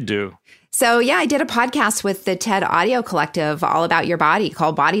ones you did do. So yeah, I did a podcast with the TED Audio Collective all about your body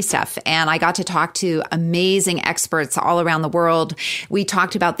called Body Stuff. And I got to talk to amazing experts all around the world. We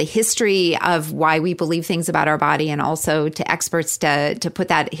talked about the history of why we believe things about our body, and also to experts to put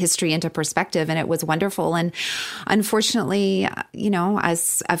that history into perspective. And it was wonderful. And unfortunately,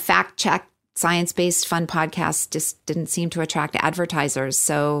 as a fact check, science-based fun podcast just didn't seem to attract advertisers.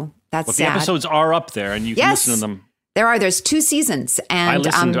 So that's sad. The episodes are up there and you can listen to them. There's 2 seasons, and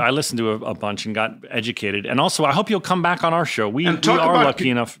I listened to a bunch and got educated. And also, I hope you'll come back on our show. We are lucky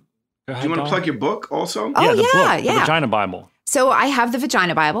enough. Do you want to plug your book also? Oh, the book, the Vagina Bible. So I have the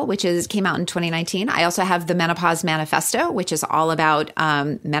Vagina Bible, which came out in 2019. I also have the Menopause Manifesto, which is all about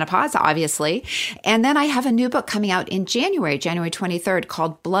menopause, obviously. And then I have a new book coming out in January 23rd,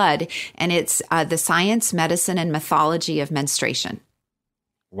 called Blood, and it's the science, medicine, and mythology of menstruation.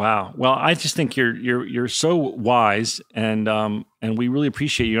 Wow. Well, I just think you're so wise, and we really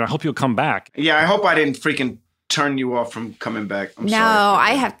appreciate you. And I hope you'll come back. Yeah, I hope I didn't freaking turn you off from coming back.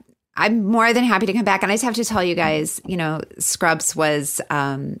 I'm more than happy to come back. And I just have to tell you guys, Scrubs was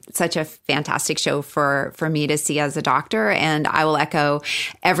such a fantastic show for me to see as a doctor. And I will echo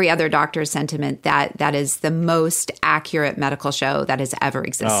every other doctor's sentiment that is the most accurate medical show that has ever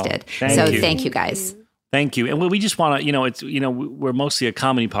existed. Thank you guys. Thank you. And we just want to, we're mostly a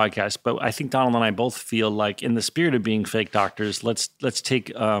comedy podcast, but I think Donald and I both feel like, in the spirit of being fake doctors, let's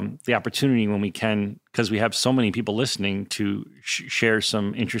take the opportunity when we can, because we have so many people listening, to share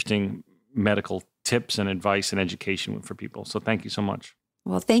some interesting medical tips and advice and education for people. So thank you so much.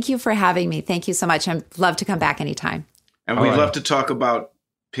 Well, thank you for having me. Thank you so much. I'd love to come back anytime. And we'd love to talk about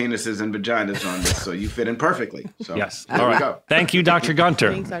penises and vaginas on this, so you fit in perfectly. So yes. All right. Go. Thank you, Dr.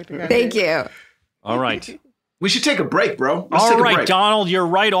 Gunter. Thanks, Dr. Gunter. Thank you. All right. We should take a break, bro. Let's All take a right, break. Donald, you're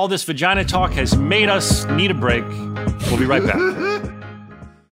right. All this vagina talk has made us need a break. We'll be right back.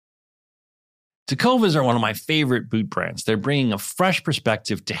 Tecovas are one of my favorite boot brands. They're bringing a fresh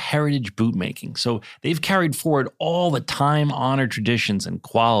perspective to heritage boot making. So they've carried forward all the time-honored traditions and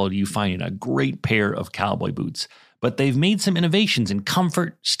quality you find in a great pair of cowboy boots. But they've made some innovations in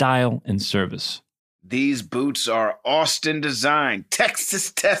comfort, style, and service. These boots are Austin designed,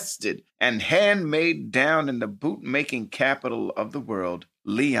 Texas tested, and handmade down in the boot-making capital of the world,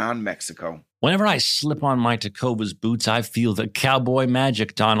 Leon, Mexico. Whenever I slip on my Tecovas boots, I feel the cowboy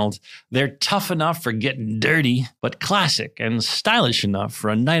magic, Donald. They're tough enough for getting dirty, but classic and stylish enough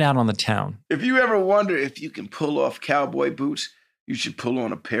for a night out on the town. If you ever wonder if you can pull off cowboy boots, you should pull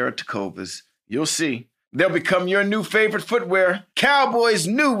on a pair of Tecovas. You'll see. They'll become your new favorite footwear. Cowboys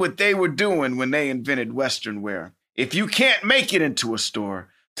knew what they were doing when they invented Western wear. If you can't make it into a store,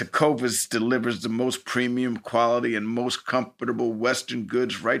 Tecovas delivers the most premium quality and most comfortable Western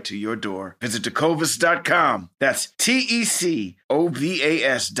goods right to your door. Visit Tecovas.com. That's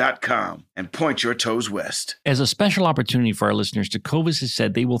TECOVAS.com and point your toes west. As a special opportunity for our listeners, Tecovas has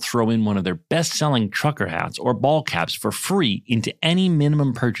said they will throw in one of their best-selling trucker hats or ball caps for free into any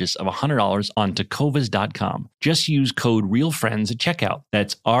minimum purchase of $100 on Tecovas.com. Just use code REALFRIENDS at checkout.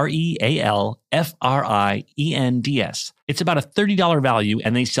 That's REALFRIENDS. It's about a $30 value,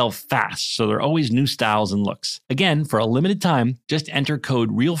 and they sell fast, so there are always new styles and looks. Again, for a limited time, just enter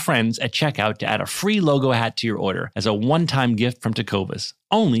code REALFRIENDS at checkout to add a free logo hat to your order as a one-time gift from Tecovas,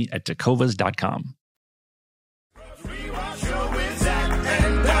 only at Tecovas.com.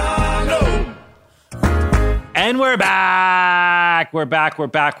 And we're back. We're back.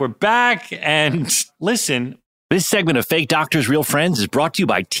 And listen, this segment of Fake Doctors, Real Friends is brought to you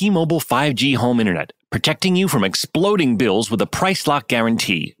by T-Mobile 5G Home Internet, protecting you from exploding bills with a price lock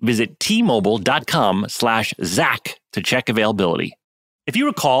guarantee. Visit T-Mobile.com/Zach to check availability. If you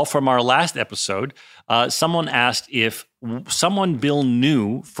recall from our last episode, someone asked if someone Bill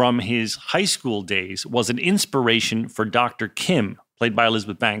knew from his high school days was an inspiration for Dr. Kim, played by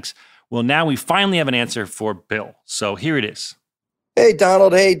Elizabeth Banks. Well, now we finally have an answer for Bill. So here it is. Hey,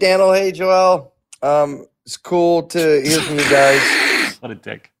 Donald. Hey, Daniel. Hey, Joel. It's cool to hear from you guys. What a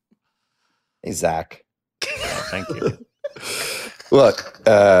dick. Hey, Zach. Oh, thank you. Look,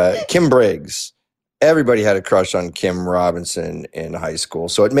 Kim Briggs. Everybody had a crush on Kim Robinson in high school,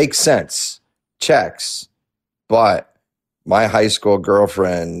 so it makes sense. Checks. But my high school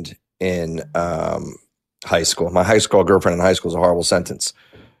girlfriend in high school, is a horrible sentence.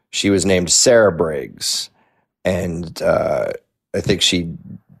 She was named Sarah Briggs, and I think she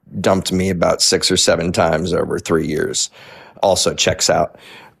dumped me about 6 or 7 times over 3 years. Also checks out.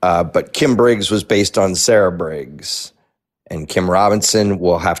 But Kim Briggs was based on Sarah Briggs, and Kim Robinson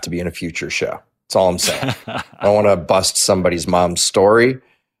will have to be in a future show. That's all I'm saying. I don't want to bust somebody's mom's story,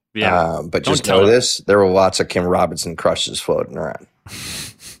 but just know this. There were lots of Kim Robinson crushes floating around.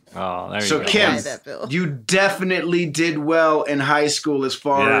 Oh, there you So go. Kim, you definitely did well in high school as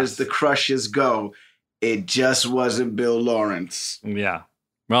far as the crushes go. It just wasn't Bill Lawrence. Yeah.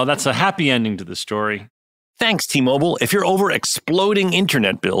 Well, that's a happy ending to the story. Thanks, T-Mobile. If you're over exploding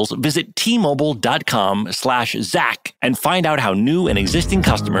internet bills, visit T-Mobile.com/Zach and find out how new and existing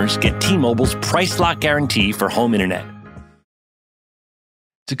customers get T-Mobile's price lock guarantee for home internet.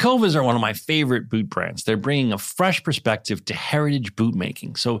 Tecovas are one of my favorite boot brands. They're bringing a fresh perspective to heritage boot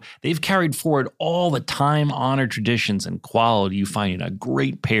making. So they've carried forward all the time-honored traditions and quality you find in a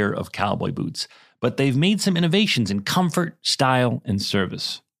great pair of cowboy boots. But they've made some innovations in comfort, style, and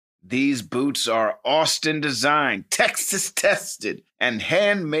service. These boots are Austin designed, Texas tested, and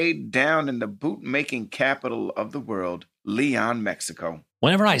handmade down in the boot-making capital of the world, Leon, Mexico.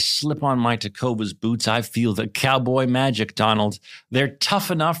 Whenever I slip on my Tecovas boots, I feel the cowboy magic, Donald. They're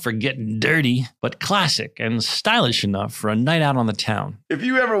tough enough for getting dirty, but classic and stylish enough for a night out on the town. If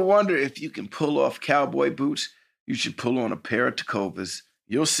you ever wonder if you can pull off cowboy boots, you should pull on a pair of Tecovas.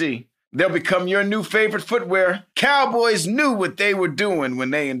 You'll see. They'll become your new favorite footwear. Cowboys knew what they were doing when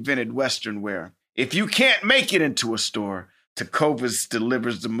they invented Western wear. If you can't make it into a store, Tecovas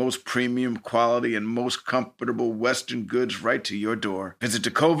delivers the most premium quality and most comfortable Western goods right to your door. Visit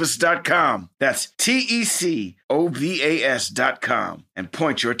Tecovas.com. That's TECOVAS.com and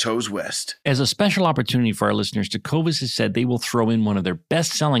point your toes west. As a special opportunity for our listeners, Tecovas has said they will throw in one of their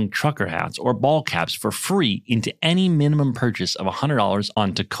best-selling trucker hats or ball caps for free into any minimum purchase of $100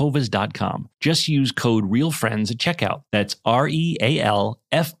 on Tecovas.com. Just use code REALFRIENDS at checkout. That's REALFRIENDS.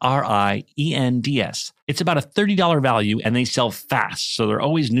 It's about a $30 value, and they sell fast, so there are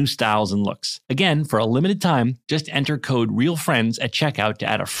always new styles and looks. Again, for a limited time, just enter code REALFRIENDS at checkout to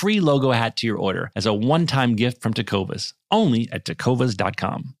add a free logo hat to your order as a one-time gift from Tecovas, only at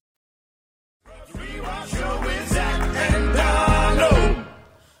Tecovas.com.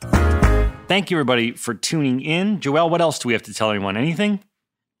 Thank you, everybody, for tuning in. Joelle, what else do we have to tell anyone? Anything?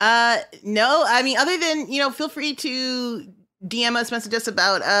 No, I mean, other than, feel free to DM us, message us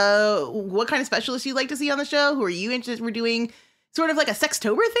about what kind of specialists you'd like to see on the show. Who are you interested? We're doing sort of like a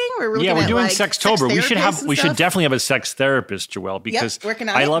Sextober thing. Where we're doing Sextober. We should definitely have a sex therapist, Joelle, because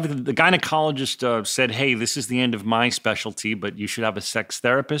I love it. The gynecologist said, "Hey, this is the end of my specialty, but you should have a sex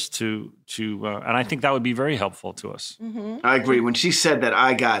therapist to and I think that would be very helpful to us." Mm-hmm. I agree. When she said that,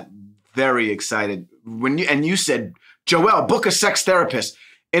 I got very excited. You said, "Joelle, book a sex therapist."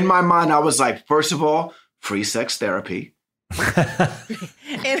 In my mind, I was like, first of all, free sex therapy. in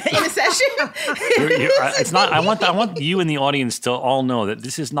a session. It's not. I want you and the audience to all know that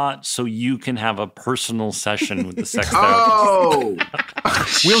this is not so you can have a personal session with the sex therapist. Oh,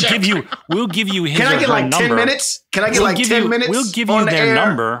 we'll give you his Can I get like number. 10 minutes? Can I get 10 minutes? We'll give you their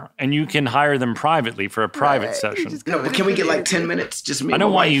number, and you can hire them privately for a private session. No, but can we get like 10 minutes? Just me. I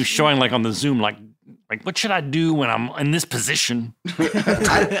don't want you showing like on the Zoom like what should I do when I'm in this position?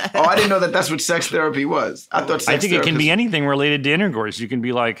 I didn't know that's what sex therapy was. I think it can be anything related to intercourse. You can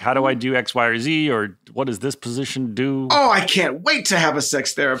be like, how do I do X, Y, or Z? Or what does this position do? Oh, I can't wait to have a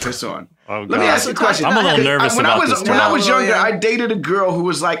sex therapist on. Oh, Let me ask you a question. I'm a little nervous about this. When I was younger, I dated a girl who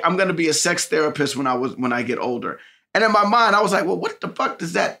was like, I'm going to be a sex therapist when I get older. And in my mind, I was like, well, what the fuck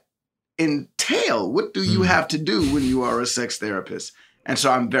does that entail? What do you have to do when you are a sex therapist? And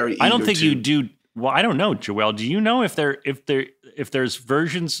so I'm very eager I don't think you do. Well, I don't know, Joelle. Do you know if there's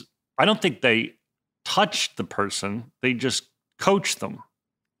versions? I don't think they touch the person. They just coach them.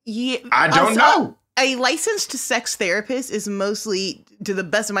 Yeah, I don't know. A licensed sex therapist is mostly, to the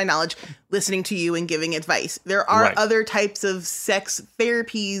best of my knowledge, listening to you and giving advice. There are other types of sex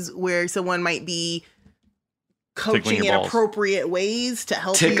therapies where someone might be coaching in appropriate ways to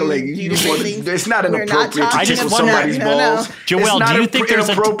help tickling. You do different things. It's not inappropriate to tickle somebody's balls. Joelle, do you think there's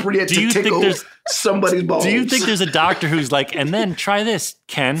inappropriate to tickle somebody's balls? Do you think there's a doctor who's like, and then try this,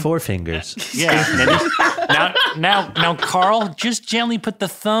 Ken? 4 fingers. Yeah. now, Carl, just gently put the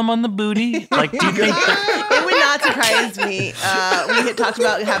thumb on the booty. Like, do you think it would not surprise me. We had talked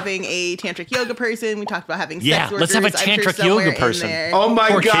about having a tantric yoga person. We talked about having sex workers. Let's have a tantric yoga person. Oh my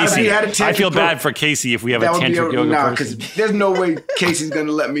God, Casey. we had a tantric. I feel bad for Casey if we have a tantric yoga person. Because there's no way Casey's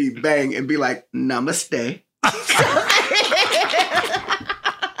gonna let me bang and be like, namaste.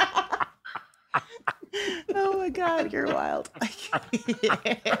 Oh my God, you're wild. I think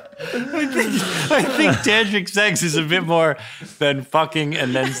tantric sex is a bit more than fucking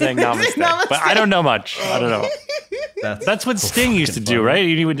and then saying namaste. But I don't know much. I don't know. That's what Sting used to do, right?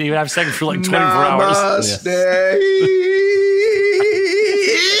 He would have sex for like 24 hours. Namaste.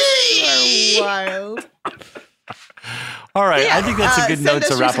 You are wild. All right, I think that's a good note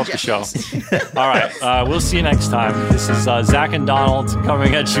to wrap up the show. All right, we'll see you next time. This is Zach and Donald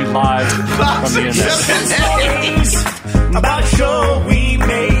coming at you live from the internet. About a show we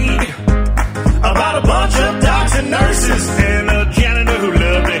made about a bunch of docs and nurses and a janitor who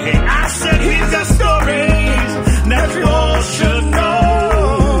loved to hate. I said he's got stories that you all should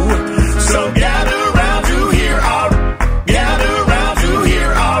know. So gather around to hear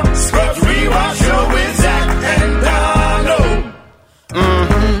our Scrubs Rewatch show with Zach and Donald.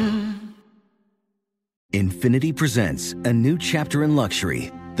 Infinity presents a new chapter in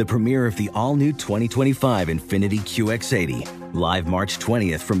luxury, the premiere of the all-new 2025 Infinity QX80, live March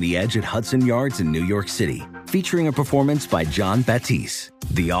 20th from the Edge at Hudson Yards in New York City, featuring a performance by John Batiste.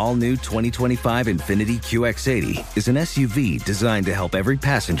 The all-new 2025 Infinity QX80 is an SUV designed to help every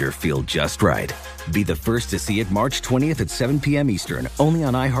passenger feel just right. Be the first to see it March 20th at 7 p.m. Eastern, only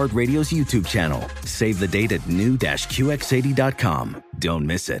on iHeartRadio's YouTube channel. Save the date at new-QX80.com. Don't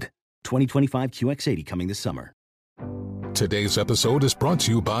miss it. 2025 QX80 coming this summer. Today's episode is brought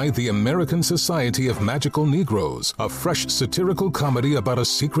to you by the American Society of Magical Negroes, a fresh satirical comedy about a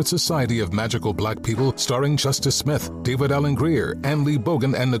secret society of magical black people starring Justice Smith, David Allen Greer, Ann Lee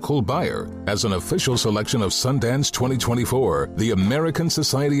Bogan, and Nicole Byer. As an official selection of Sundance 2024, the American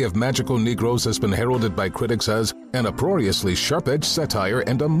Society of Magical Negroes has been heralded by critics as an uproariously sharp-edged satire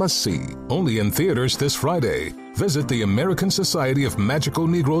and a must-see. Only in theaters this Friday. Visit the American Society of Magical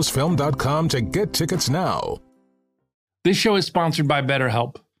Negroes Film.com to get tickets now. This show is sponsored by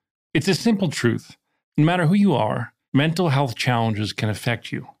BetterHelp. It's a simple truth. No matter who you are, mental health challenges can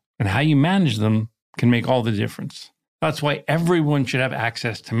affect you, and how you manage them can make all the difference. That's why everyone should have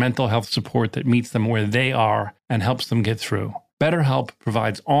access to mental health support that meets them where they are and helps them get through. BetterHelp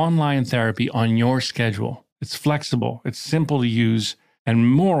provides online therapy on your schedule. It's flexible, it's simple to use, and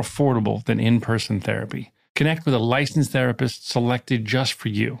more affordable than in-person therapy. Connect with a licensed therapist selected just for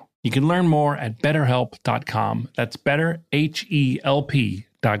you. You can learn more at betterhelp.com. That's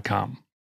betterhelp.com.